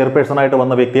ആദ്യത്തെ ചെയർപേഴ്സണായിട്ട്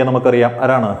വന്ന വ്യക്തിയെ നമുക്കറിയാം.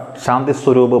 ആരാണ്? ശാന്തി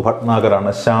സ്വരൂപ് ഭട്നാഗറാണ്.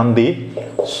 ശാന്തി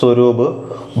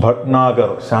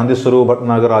സ്വരൂപ്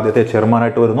ഭട്നാഗർ ആദ്യത്തെ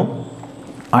ചെയർമാനായിട്ട് വരുന്നു.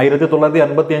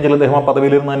 1955 അദ്ദേഹം ആ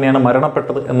പദവിയിലിരുന്ന് തന്നെയാണ്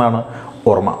മരണപ്പെട്ടത് എന്നാണ്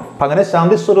ഓർമ്മ. അപ്പം അങ്ങനെ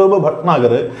ശാന്തി സ്വരൂപ്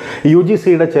ഭട്നാഗർ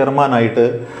UGCയുടെ ചെയർമാനായിട്ട്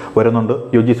വരുന്നുണ്ട്.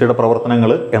 UGCയുടെ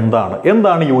പ്രവർത്തനങ്ങൾ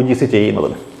എന്താണ് UGC ചെയ്യുന്നത്?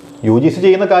 UGC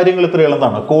ചെയ്യുന്ന കാര്യങ്ങൾ ഇത്രയുള്ള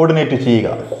എന്താണ്? കോർഡിനേറ്റ് ചെയ്യുക.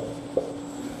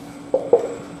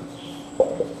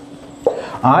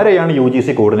 ആരെയാണ് UGC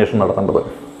കോർഡിനേഷൻ നടത്തേണ്ടത്?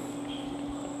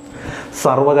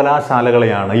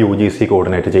 സർവകലാശാലകളെയാണ് UGC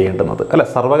കോർഡിനേറ്റ് ചെയ്യേണ്ടുന്നത് അല്ല.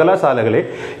 സർവകലാശാലകളെ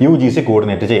UGC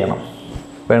കോർഡിനേറ്റ് ചെയ്യണം.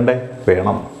 വേണ്ടേ?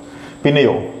 വേണം.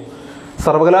 പിന്നെയോ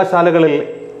സർവകലാശാലകളിൽ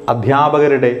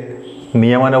അധ്യാപകരുടെ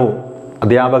നിയമനവും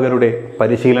അധ്യാപകരുടെ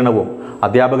പരിശീലനവും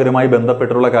അധ്യാപകരുമായി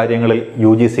ബന്ധപ്പെട്ടുള്ള കാര്യങ്ങളിൽ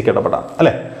UGCക്ക് ഇടപെടാം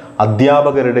അല്ലേ.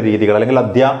 അധ്യാപകരുടെ രീതികൾ അല്ലെങ്കിൽ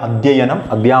അധ്യയനം,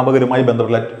 അധ്യാപകരുമായി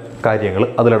ബന്ധപ്പെട്ട കാര്യങ്ങൾ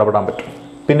അതിലിടപെടാൻ പറ്റും.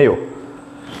 പിന്നെയോ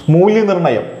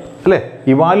മൂല്യനിർണ്ണയം അല്ലേ,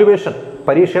 ഇവാലുവേഷൻ,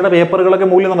 പരീക്ഷയുടെ പേപ്പറുകളൊക്കെ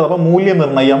മൂല്യനിർണ്ണയം. അപ്പം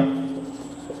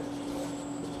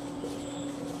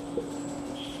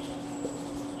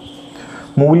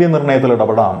മൂല്യനിർണ്ണയത്തിൽ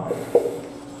ഇടപെടാം.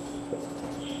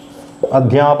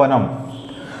 അധ്യാപനം,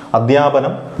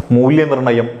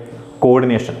 മൂല്യനിർണ്ണയം,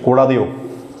 കോർഡിനേഷൻ. കൂടാതെയോ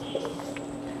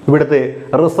ഇവിടുത്തെ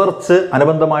റിസർച്ച്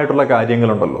അനുബന്ധമായിട്ടുള്ള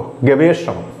കാര്യങ്ങളുണ്ടല്ലോ,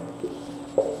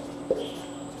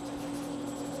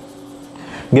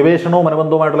 ഗവേഷണവും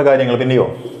അനുബന്ധവുമായിട്ടുള്ള കാര്യങ്ങൾ. പിന്നെയോ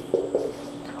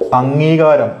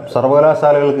അംഗീകാരം,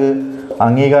 സർവകലാശാലകൾക്ക്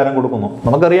അംഗീകാരം കൊടുക്കുന്നു.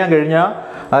 നമുക്കറിയാം കഴിഞ്ഞ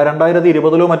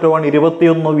 2020 മറ്റോ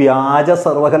 21 വ്യാജ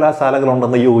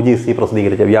സർവകലാശാലകളുണ്ടെന്ന് UGC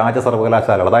പ്രസിദ്ധീകരിച്ച വ്യാജ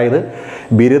സർവകലാശാലകൾ. അതായത്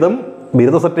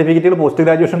ബിരുദ സർട്ടിഫിക്കറ്റുകൾ, പോസ്റ്റ്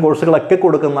ഗ്രാജുവേഷൻ കോഴ്സുകളൊക്കെ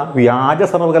കൊടുക്കുന്ന വ്യാജ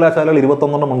സർവകലാശാലകൾ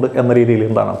 21 ഉണ്ട് എന്ന രീതിയിൽ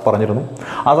പറഞ്ഞിരുന്നു.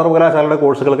 ആ സർവകലാശാലയുടെ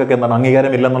കോഴ്സുകൾക്കൊക്കെ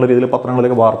അംഗീകാരം ഇല്ലെന്നുള്ള രീതിയിൽ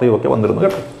പത്രങ്ങളിലേക്ക് വാർത്തയും ഒക്കെ വന്നിരുന്നു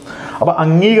കേട്ടോ. അപ്പോൾ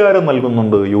അംഗീകാരം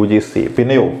നൽകുന്നുണ്ട് UGC.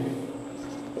 പിന്നെയോ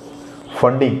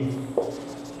ഫണ്ടിങ്.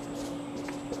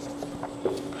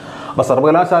 അപ്പോൾ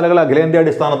സർവകലാശാലകളെ അഖിലേന്ത്യാ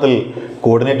അടിസ്ഥാനത്തിൽ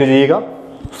കോർഡിനേറ്റ് ചെയ്യുക,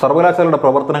 സർവകലാശാലയുടെ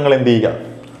പ്രവർത്തനങ്ങൾ എന്ത് ചെയ്യുക,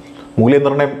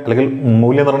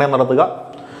 മൂല്യനിർണ്ണയം നടത്തുക.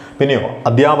 പിന്നെയോ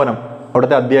അധ്യാപനം,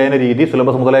 അവിടുത്തെ അധ്യയന രീതി,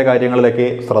 സിലബസ് മുതലായ കാര്യങ്ങളിലേക്ക്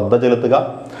ശ്രദ്ധ ചെലുത്തുക,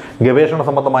 ഗവേഷണ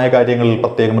സംബന്ധമായ കാര്യങ്ങളിൽ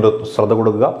പ്രത്യേകം ഒരു ശ്രദ്ധ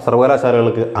കൊടുക്കുക,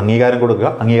 സർവകലാശാലകൾക്ക് അംഗീകാരം കൊടുക്കുക,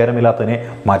 അംഗീകാരമില്ലാത്തതിനെ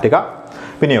മാറ്റുക.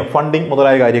 പിന്നെയോ ഫണ്ടിങ്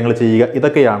മുതലായ കാര്യങ്ങൾ ചെയ്യുക.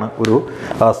 ഇതൊക്കെയാണ് ഒരു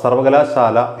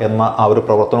സർവകലാശാല എന്ന ആ ഒരു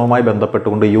പ്രവർത്തനവുമായി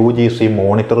ബന്ധപ്പെട്ടുകൊണ്ട് UGC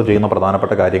മോണിറ്റർ ചെയ്യുന്ന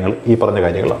പ്രധാനപ്പെട്ട കാര്യങ്ങൾ ഈ പറഞ്ഞ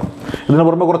കാര്യങ്ങളാണ്. ഇതിന്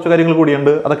പുറമെ കുറച്ച് കാര്യങ്ങൾ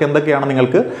കൂടിയുണ്ട്. അതൊക്കെ എന്തൊക്കെയാണ്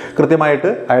നിങ്ങൾക്ക് കൃത്യമായിട്ട്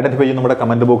ഐഡൻറ്റിഫൈ ചെയ്ത് നമ്മുടെ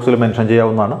കമൻറ്റ് ബോക്സിൽ മെൻഷൻ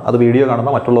ചെയ്യാവുന്നതാണ്. അത് വീഡിയോ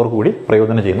കാണുന്ന മറ്റുള്ളവർക്ക് കൂടി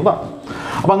പ്രയോജനം ചെയ്യുന്നതാണ്.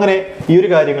 അപ്പം അങ്ങനെ ഈ ഒരു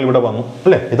കാര്യങ്ങൾ ഇവിടെ വന്നു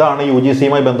അല്ലേ. ഇതാണ്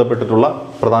UGCയുമായി ബന്ധപ്പെട്ടിട്ടുള്ള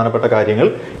പ്രധാനപ്പെട്ട കാര്യങ്ങൾ.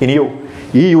 ഇനിയോ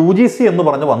ഈ UGC എന്ന്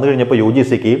പറഞ്ഞ് വന്നു കഴിഞ്ഞപ്പോൾ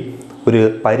UGCക്ക് ഒരു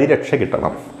പരിരക്ഷ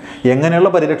കിട്ടണം. എങ്ങനെയുള്ള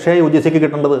പരിരക്ഷയാണ് UGCക്ക്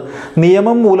കിട്ടേണ്ടത്?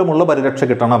 നിയമം മൂലമുള്ള പരിരക്ഷ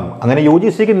കിട്ടണം. അങ്ങനെ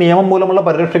UGCക്ക് നിയമം മൂലമുള്ള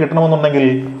പരിരക്ഷ കിട്ടണമെന്നുണ്ടെങ്കിൽ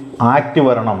ആക്ട്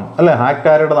വരണം അല്ലേ. ആക്ട്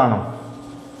ആരുടേതാണ്?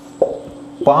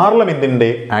 പാർലമെൻറ്റിൻ്റെ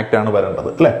ആക്റ്റാണ് വരേണ്ടത്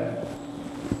അല്ലേ.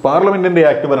 പാർലമെൻറ്റിൻ്റെ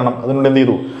ആക്ട് വരണം. അതിനുകൊണ്ട് എന്ത്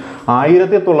ചെയ്തു?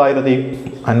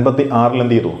 1956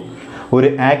 എന്ത് ചെയ്തു? ഒരു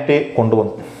ആക്ട്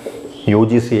കൊണ്ടുവന്നു,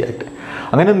 UGC ആക്ട്.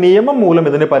 അങ്ങനെ നിയമം മൂലം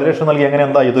ഇതിന് പരിരക്ഷ നൽകി. അങ്ങനെ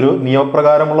എന്താ? ഇതൊരു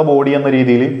നിയമപ്രകാരമുള്ള ബോഡി എന്ന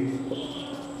രീതിയിൽ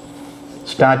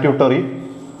സ്റ്റാറ്റ്യൂട്ടറി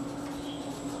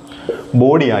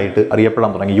ബോഡി ആയിട്ട് അറിയപ്പെടാൻ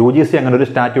തുടങ്ങി. UGC അങ്ങനെ ഒരു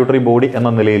സ്റ്റാറ്റ്യൂട്ടറി ബോഡി എന്ന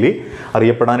നിലയിൽ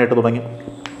അറിയപ്പെടാനായിട്ട് തുടങ്ങി.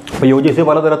 അപ്പോൾ UGC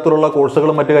പലതരത്തിലുള്ള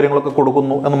കോഴ്സുകളും മറ്റു കാര്യങ്ങളൊക്കെ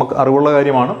കൊടുക്കുന്നു എന്ന് നമുക്ക് അറിവുള്ള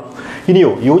കാര്യമാണ്.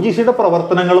 ഇനിയോ UGCയുടെ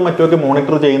പ്രവർത്തനങ്ങളും മറ്റുമൊക്കെ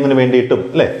മോണിറ്റർ ചെയ്യുന്നതിന് വേണ്ടിയിട്ടും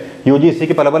അല്ലേ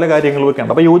UGCക്ക് പല പല കാര്യങ്ങളൊക്കെ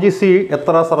ഉണ്ട്. അപ്പോൾ UGC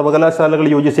എത്ര സർവകലാശാലകൾ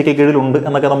UGCക്ക് കീഴിലുണ്ട്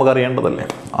എന്നൊക്കെ നമുക്ക് അറിയേണ്ടതല്ലേ.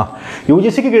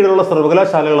 UGCക്ക് കീഴിലുള്ള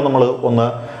സർവകലാശാലകൾ നമ്മൾ ഒന്ന്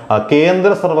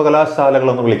കേന്ദ്ര സർവകലാശാലകൾ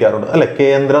എന്ന് വിളിക്കാറുണ്ട് അല്ലെ.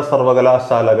 കേന്ദ്ര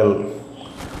സർവകലാശാലകൾ,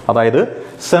 അതായത്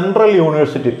സെൻട്രൽ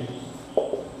യൂണിവേഴ്സിറ്റികൾ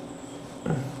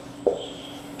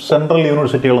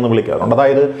എന്ന് വിളിക്കാറുണ്ട്.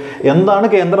 അതായത് എന്താണ്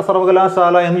കേന്ദ്ര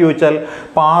സർവകലാശാല എന്ന് ചോദിച്ചാൽ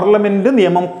പാർലമെന്റ്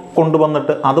നിയമം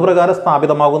കൊണ്ടുവന്നിട്ട് അതുപ്രകാരം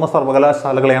സ്ഥാപിതമാകുന്ന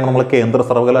സർവകലാശാലകളെയാണ് നമ്മൾ കേന്ദ്ര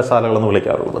സർവകലാശാലകൾ എന്ന്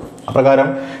വിളിക്കാറുള്ളത്. അപ്രകാരം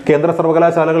കേന്ദ്ര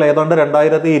സർവകലാശാലകൾ ഏതാണ്ട്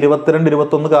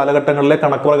 2022-21 കാലഘട്ടങ്ങളിലെ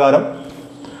കണക്ക് പ്രകാരം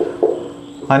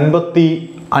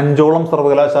 55ഓളം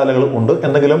സർവകലാശാലകൾ ഉണ്ട്.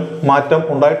 എന്തെങ്കിലും മാറ്റം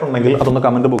ഉണ്ടായിട്ടുണ്ടെങ്കിൽ അതൊന്ന്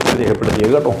കമന്റ് ബോക്സിൽ രേഖപ്പെടുത്തുക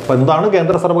കേട്ടോ. അപ്പോൾ എന്താണ്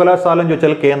കേന്ദ്ര സർവകലാശാല എന്ന്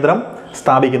ചോദിച്ചാൽ കേന്ദ്രം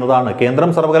സ്ഥാപിക്കുന്നതാണ്. കേന്ദ്രം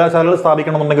സർവകലാശാലകൾ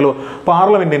സ്ഥാപിക്കണമെന്നുണ്ടെങ്കിലോ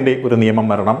പാർലമെന്റിന്റെ ഒരു നിയമം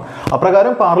വരണം.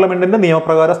 അപ്രകാരം പാർലമെന്റിന്റെ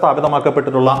നിയമപ്രകാരം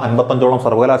സ്ഥാപിതമാക്കപ്പെട്ടിട്ടുള്ള 55ഓളം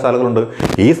സർവകലാശാലകളുണ്ട്.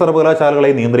 ഈ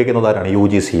സർവകലാശാലകളെ നിയന്ത്രിക്കുന്നത് ആരാണ്?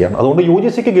 UGC ആണ്. അതുകൊണ്ട്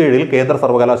UGCക്ക് കീഴിൽ കേന്ദ്ര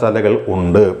സർവകലാശാലകൾ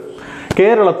ഉണ്ട്.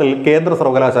 കേരളത്തിൽ കേന്ദ്ര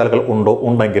സർവകലാശാലകൾ ഉണ്ടോ?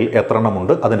 ഉണ്ടെങ്കിൽ എത്ര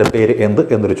എണ്ണമുണ്ട്? അതിൻ്റെ പേര് എന്ത്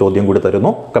എന്നൊരു ചോദ്യം കൂടി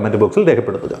തരുന്നു. കമന്റ് ബോക്സിൽ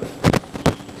രേഖപ്പെടുത്തുക.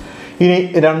 ഇനി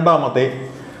രണ്ടാമത്തെ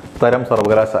തരം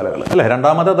സർവകലാശാലകൾ അല്ലെ.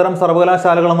 രണ്ടാമത്തെ തരം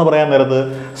സർവകലാശാലകൾ എന്ന് പറയാൻ നേരത്ത്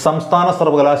സംസ്ഥാന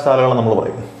സർവകലാശാലകൾ നമ്മൾ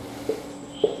പറയും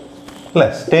അല്ലെ.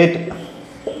 സ്റ്റേറ്റ്,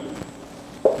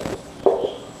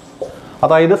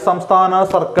 അതായത് സംസ്ഥാന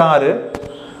സർക്കാർ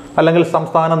അല്ലെങ്കിൽ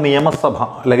സംസ്ഥാന നിയമസഭ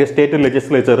അല്ലെങ്കിൽ സ്റ്റേറ്റ്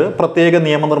ലെജിസ്ലേച്ചർ പ്രത്യേക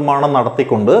നിയമനിർമ്മാണം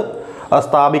നടത്തിക്കൊണ്ട്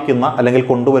സ്ഥാപിക്കുന്ന അല്ലെങ്കിൽ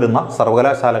കൊണ്ടുവരുന്ന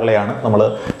സർവകലാശാലകളെയാണ് നമ്മൾ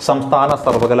സംസ്ഥാന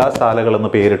സർവകലാശാലകൾ എന്ന്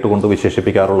പേരിട്ടുകൊണ്ട്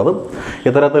വിശേഷിപ്പിക്കാറുള്ളത്.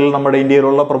 ഇത്തരത്തിൽ നമ്മുടെ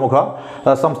ഇന്ത്യയിലുള്ള പ്രമുഖ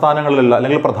സംസ്ഥാനങ്ങളിലുള്ള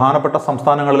അല്ലെങ്കിൽ പ്രധാനപ്പെട്ട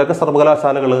സംസ്ഥാനങ്ങളിലൊക്കെ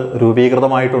സർവകലാശാലകൾ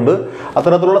രൂപീകൃതമായിട്ടുണ്ട്.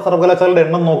 അത്തരത്തിലുള്ള സർവകലാശാലകളുടെ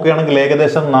എണ്ണം നോക്കുകയാണെങ്കിൽ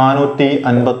ഏകദേശം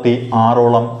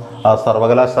 456ഓളം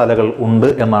സർവകലാശാലകൾ ഉണ്ട്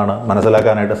എന്നാണ്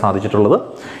മനസ്സിലാക്കാനായിട്ട് സാധിച്ചിട്ടുള്ളത്.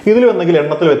 ഇതിലും എന്തെങ്കിലും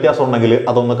എണ്ണത്തിൽ വ്യത്യാസം ഉണ്ടെങ്കിൽ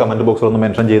അതൊന്ന് കമന്റ് ബോക്സിൽ ഒന്ന്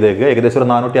മെൻഷൻ ചെയ്തേക്കുക. ഏകദേശം ഒരു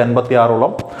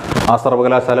 456ഓളം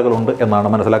സർവകലാശാലകൾ ഉണ്ട് എന്നാണ്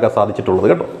മനസ്സിലാക്കാൻ സാധിച്ചിട്ടുള്ളത്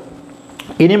കേട്ടോ.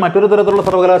 ഇനി മറ്റൊരു തരത്തിലുള്ള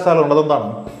സർവകലാശാല ഉണ്ട്. അതെന്താണ്?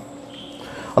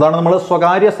 അതാണ് നമ്മൾ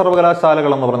സ്വകാര്യ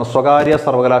സർവകലാശാലകൾ എന്ന് പറയുന്നത്. സ്വകാര്യ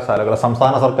സർവകലാശാലകൾ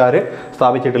സംസ്ഥാന സർക്കാർ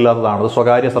സ്ഥാപിച്ചിട്ടില്ലാത്തതാണ്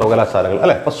സ്വകാര്യ സർവകലാശാലകൾ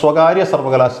അല്ലെ. അപ്പൊ സ്വകാര്യ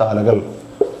സർവകലാശാലകൾ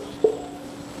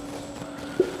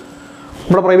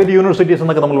നമ്മുടെ പ്രൈവറ്റ് യൂണിവേഴ്സിറ്റീസ്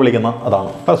എന്നൊക്കെ നമ്മൾ വിളിക്കുന്ന അതാണ്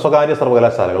സ്വകാര്യ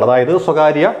സർവകലാശാലകൾ. അതായത്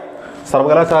സ്വകാര്യ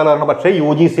സർവകലാശാലകളാണ്, പക്ഷേ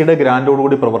UGCയുടെ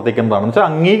ഗ്രാൻഡോടുകൂടി പ്രവർത്തിക്കുന്നതാണ്. വെച്ചാൽ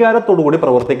അംഗീകാരത്തോടുകൂടി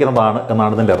പ്രവർത്തിക്കുന്നതാണ്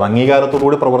എന്നാണ് ഇതിൻ്റെ അർത്ഥം.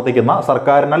 അംഗീകാരത്തോടുകൂടി പ്രവർത്തിക്കുന്ന,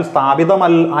 സർക്കാരിനാൽ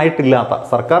സ്ഥാപിതമല്ലായിട്ടില്ലാത്ത,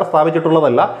 സർക്കാർ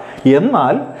സ്ഥാപിച്ചിട്ടുള്ളതല്ല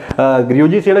എന്നാൽ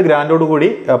UGCയുടെ ഗ്രാൻഡോടുകൂടി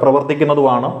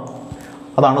പ്രവർത്തിക്കുന്നതുമാണ്.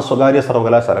 അതാണ് സ്വകാര്യ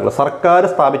സർവകലാശാലകൾ. സർക്കാർ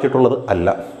സ്ഥാപിച്ചിട്ടുള്ളത് അല്ല,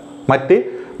 മറ്റ്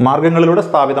മാർഗങ്ങളിലൂടെ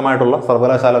സ്ഥാപിതമായിട്ടുള്ള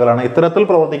സർവകലാശാലകളാണ്. ഇത്തരത്തിൽ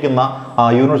പ്രവർത്തിക്കുന്ന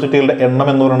യൂണിവേഴ്സിറ്റികളുടെ എണ്ണം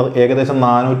എന്ന് പറയുന്നത് ഏകദേശം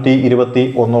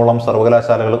 421ഓളം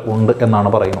സർവകലാശാലകൾ ഉണ്ട് എന്നാണ്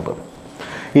പറയുന്നത്.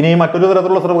 ഇനി മറ്റൊരു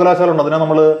തരത്തിലുള്ള സർവകലാശാല ഉണ്ട്. അതിനെ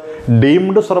നമ്മൾ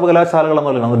ഡീംഡ് സർവകലാശാലകൾ എന്ന്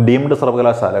പറയുന്നത്. ഡീംഡ്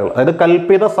സർവകലാശാലകൾ, അതായത്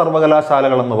കൽപ്പിത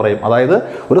സർവകലാശാലകൾ എന്ന് പറയും. അതായത്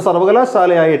ഒരു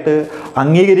സർവകലാശാലയായിട്ട്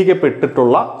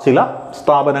അംഗീകരിക്കപ്പെട്ടിട്ടുള്ള ചില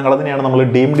സ്ഥാപനങ്ങൾ, അതിനെയാണ് നമ്മൾ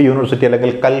ഡീംഡ് യൂണിവേഴ്സിറ്റി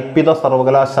അല്ലെങ്കിൽ കൽപ്പിത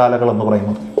സർവകലാശാലകൾ എന്ന്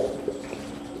പറയുന്നത്.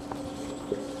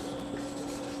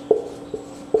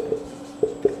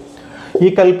 ഈ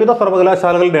കൽപ്പിത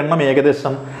സർവകലാശാലകളുടെ എണ്ണം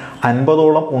ഏകദേശം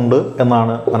 50ഓളം ഉണ്ട്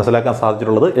എന്നാണ് മനസ്സിലാക്കാൻ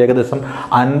സാധിച്ചിട്ടുള്ളത്. ഏകദേശം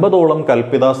 50ഓളം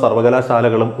കൽപ്പിത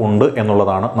സർവകലാശാലകളും ഉണ്ട്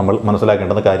എന്നുള്ളതാണ് നമ്മൾ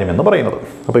മനസ്സിലാക്കേണ്ടുന്ന കാര്യം എന്ന് പറയുന്നത്.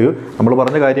 അപ്പോൾ നമ്മൾ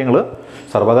പറഞ്ഞ കാര്യങ്ങൾ,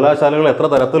 സർവകലാശാലകൾ എത്ര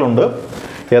തരത്തിലുണ്ട്,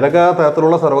 ഏതൊക്കെ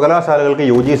തരത്തിലുള്ള സർവകലാശാലകൾക്ക്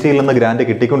UGCയിൽ നിന്ന് ഗ്രാൻഡ്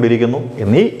കിട്ടിക്കൊണ്ടിരിക്കുന്നു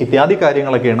എന്നീ ഇത്യാദി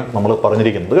കാര്യങ്ങളൊക്കെയാണ് നമ്മൾ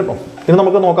പറഞ്ഞിരിക്കുന്നത് കേട്ടോ. ഇനി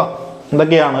നമുക്ക് നോക്കാം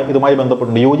എന്തൊക്കെയാണ് ഇതുമായി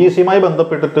ബന്ധപ്പെട്ടുണ്ട്. UGCയുമായി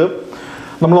ബന്ധപ്പെട്ടിട്ട്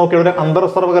നമ്മൾ നോക്കിയ ഒരു അന്തർ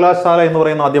സർവകലാശാല എന്ന്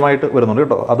പറയുന്ന ആദ്യമായിട്ട് വരുന്നുണ്ട്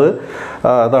കേട്ടോ.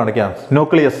 അതാണ്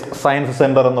ന്യൂക്ലിയസ് സയൻസ്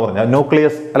സെന്റർ എന്ന് പറഞ്ഞാൽ,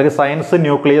 ന്യൂക്ലിയസ് അല്ലെങ്കിൽ സയൻസ്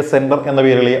ന്യൂക്ലിയസ് സെന്റർ എന്ന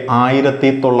പേരിൽ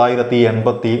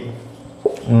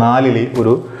 1984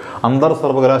 ഒരു അന്തർ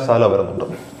സർവകലാശാല വരുന്നുണ്ട്.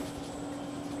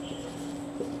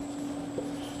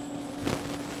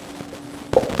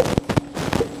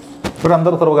 ഒരു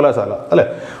അന്തർ സർവകലാശാല അല്ലെ.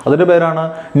 അതിൻ്റെ പേരാണ്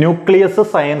ന്യൂക്ലിയസ്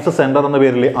സയൻസ് സെന്റർ എന്ന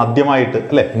പേരിൽ ആദ്യമായിട്ട്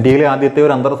അല്ലെ, ഇന്ത്യയിലെ ആദ്യത്തെ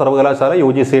ഒരു അന്തർ സർവകലാശാല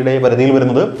UGCയുടെ പരിധിയിൽ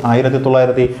വരുന്നത്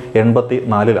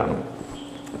 1984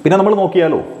 പിന്നെ നമ്മൾ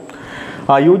നോക്കിയാലോ,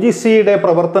 UGCയുടെ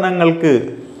പ്രവർത്തനങ്ങൾക്ക്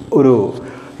ഒരു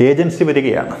ഏജൻസി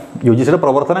വരികയാണ്. UGCയുടെ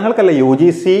പ്രവർത്തനങ്ങൾക്കല്ല,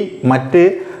 UGC മറ്റ്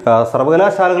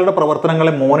സർവകലാശാലകളുടെ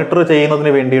പ്രവർത്തനങ്ങളെ മോണിറ്റർ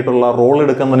ചെയ്യുന്നതിന് വേണ്ടിയിട്ടുള്ള, റോൾ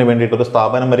എടുക്കുന്നതിന് വേണ്ടിയിട്ടൊരു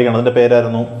സ്ഥാപനം വരികയാണ്. അതിൻ്റെ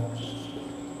പേരായിരുന്നു,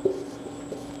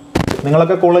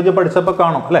 നിങ്ങളൊക്കെ കോളേജ് പഠിച്ചപ്പോൾ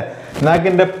കാണും അല്ലേ,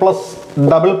 നാക്കിൻ്റെ plus,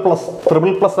 double plus,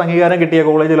 triple plus അംഗീകാരം കിട്ടിയ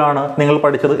കോളേജിലാണ് നിങ്ങൾ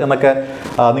പഠിച്ചത് എന്നൊക്കെ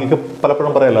നിങ്ങൾക്ക്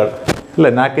പലപ്പോഴും പറയല്ലോ അല്ലേ.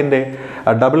 നാക്കിൻ്റെ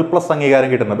ഡബിൾ പ്ലസ് അംഗീകാരം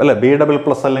കിട്ടുന്നുണ്ട് അല്ലേ, B++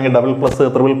 അല്ലെങ്കിൽ ഡബിൾ പ്ലസ്,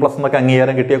 ട്രിപ്പിൾ പ്ലസ് എന്നൊക്കെ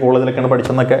അംഗീകാരം കിട്ടിയ കോളേജിലൊക്കെയാണ്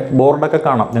പഠിച്ചതെന്നൊക്കെ ബോർഡൊക്കെ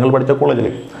കാണാം നിങ്ങൾ പഠിച്ച കോളേജിൽ.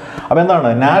 അപ്പോൾ എന്താണ്,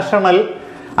 national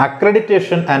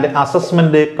accreditation and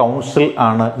assessment council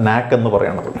ആണ് നാക് എന്ന്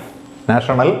പറയുന്നത്.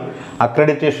 National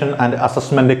accreditation and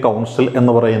assessment council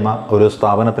എന്ന് പറയുന്ന ഒരു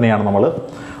സ്ഥാപനത്തിനെയാണ് നമ്മൾ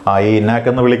ഈ നാക്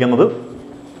എന്ന് വിളിക്കുന്നത്.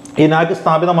 ഈ നാക്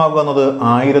സ്ഥാപിതമാകുന്നത്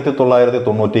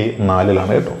 1994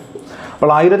 കേട്ടോ. അപ്പോൾ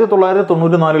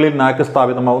 1994 നാക്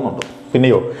സ്ഥാപിതമാകുന്നുണ്ട്.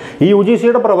 പിന്നെയോ ഈ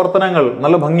UGCയുടെ പ്രവർത്തനങ്ങൾ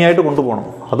നല്ല ഭംഗിയായിട്ട് കൊണ്ടുപോകണം.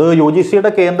 അത്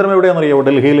UGCയുടെ കേന്ദ്രം എവിടെയാണെന്നറിയാമോ?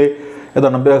 ഡൽഹിയിൽ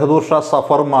ഏതാണ്? ബഹദൂർ ഷാ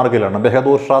സഫർ മാർഗിലാണ്.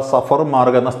 ബഹദൂർ ഷാ സഫർ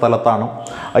മാർഗ് എന്ന സ്ഥലത്താണ്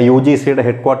UGCയുടെ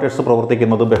ഹെഡ് ക്വാർട്ടേഴ്സ്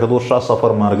പ്രവർത്തിക്കുന്നത്. ബഹദൂർ ഷാ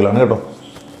സഫർ മാർഗിലാണ് കേട്ടോ.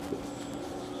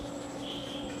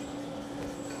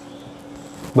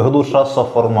 ബഹദൂർ ഷാ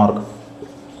സഫർ മാർഗ്,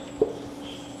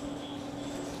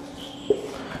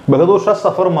 ബഹദൂർ ഷാ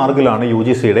സഫർ മാർഗിലാണ്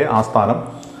UGCയുടെ ആസ്ഥാനം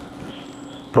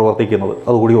പ്രവർത്തിക്കുന്നത്.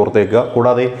 അതുകൂടി ഓർത്തേക്കുക.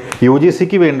 കൂടാതെ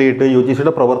UGCക്ക് വേണ്ടിയിട്ട്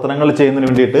UGCയുടെ പ്രവർത്തനങ്ങൾ ചെയ്യുന്നതിന്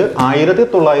വേണ്ടിയിട്ട്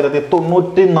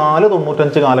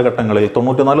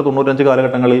 1994-95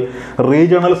 കാലഘട്ടങ്ങളിൽ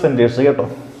റീജിയണൽ സെൻറ്റേഴ്സ് കേട്ടോ,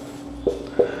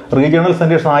 റീജിയണൽ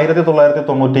സെൻറ്റേഴ്സ്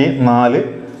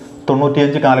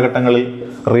 1994-95 കാലഘട്ടങ്ങളിൽ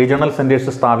റീജിയണൽ സെൻറ്റേഴ്സ്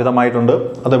സ്ഥാപിതമായിട്ടുണ്ട്.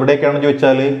 അതെവിടേക്കാണെന്ന്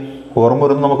ചോദിച്ചാൽ ഓർമ്മ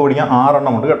വരുന്നത് നമുക്ക് പഠിക്കാം. 6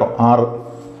 എണ്ണം ഉണ്ട് കേട്ടോ.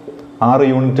 6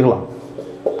 യൂണിറ്റുകളാണ്.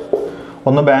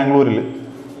 ഒന്ന് ബാംഗ്ലൂരിൽ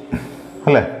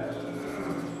അല്ലേ,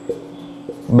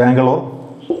 ബാംഗ്ലൂർ.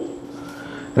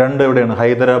 2 എവിടെയാണ്?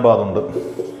 ഹൈദരാബാദ് ഉണ്ട്.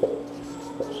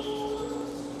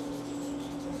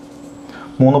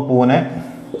 3 പൂനെ.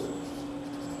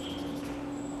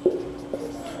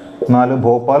 4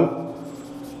 ഭോപ്പാൽ.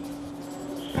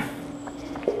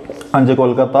 5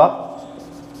 കൊൽക്കത്ത.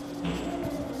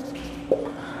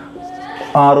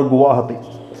 6 ഗുവാഹത്തി.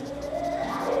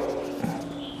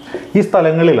 ഈ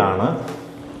സ്ഥലങ്ങളിലാണ്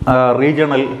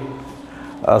റീജിയണൽ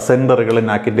സെൻറ്ററുകൾ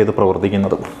നാക്കിൻ്റെ ഇത്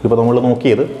പ്രവർത്തിക്കുന്നത്. ഇപ്പോൾ നമ്മൾ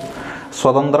നോക്കിയത്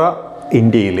സ്വതന്ത്ര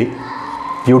ഇന്ത്യയിൽ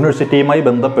യൂണിവേഴ്സിറ്റിയുമായി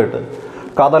ബന്ധപ്പെട്ട്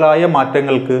കാതലായ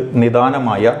മാറ്റങ്ങൾക്ക്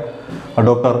നിദാനമായ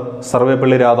ഡോക്ടർ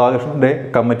സർവേപ്പള്ളി രാധാകൃഷ്ണൻ്റെ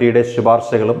കമ്മിറ്റിയുടെ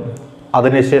ശുപാർശകളും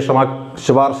അതിനുശേഷം ആ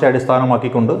ശുപാർശ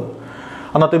അടിസ്ഥാനമാക്കിക്കൊണ്ട്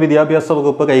അന്നത്തെ വിദ്യാഭ്യാസ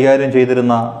വകുപ്പ് കൈകാര്യം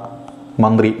ചെയ്തിരുന്ന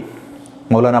മന്ത്രി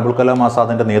മൗലാന അബുൽ കലാം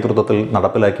ആസാദിൻ്റെ നേതൃത്വത്തിൽ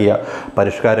നടപ്പിലാക്കിയ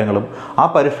പരിഷ്കാരങ്ങളും ആ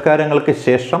പരിഷ്കാരങ്ങൾക്ക്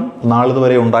ശേഷം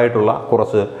നാളിതുവരെ ഉണ്ടായിട്ടുള്ള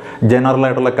കുറച്ച്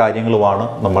ജനറലായിട്ടുള്ള കാര്യങ്ങളുമാണ്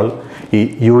നമ്മൾ ഈ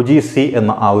UGC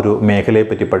എന്ന ആ ഒരു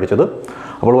മേഖലയെപ്പറ്റി പഠിച്ചത്.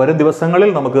 അപ്പോൾ വരും ദിവസങ്ങളിൽ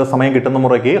നമുക്ക് സമയം കിട്ടുന്ന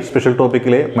മുറയ്ക്ക് സ്പെഷ്യൽ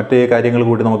ടോപ്പിക്കിലെ മറ്റേ കാര്യങ്ങൾ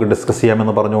കൂടി നമുക്ക് ഡിസ്കസ്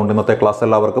ചെയ്യാമെന്ന് പറഞ്ഞുകൊണ്ട് ഇന്നത്തെ ക്ലാസ്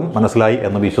എല്ലാവർക്കും മനസ്സിലായി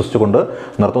എന്ന് വിശ്വസിച്ചുകൊണ്ട്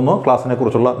നിർത്തുന്നു. ക്ലാസ്സിനെ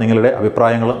കുറിച്ചുള്ള നിങ്ങളുടെ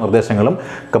അഭിപ്രായങ്ങളും നിർദ്ദേശങ്ങളും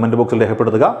കമൻറ്റ് ബോക്സിൽ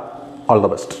രേഖപ്പെടുത്തുക. All the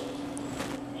best.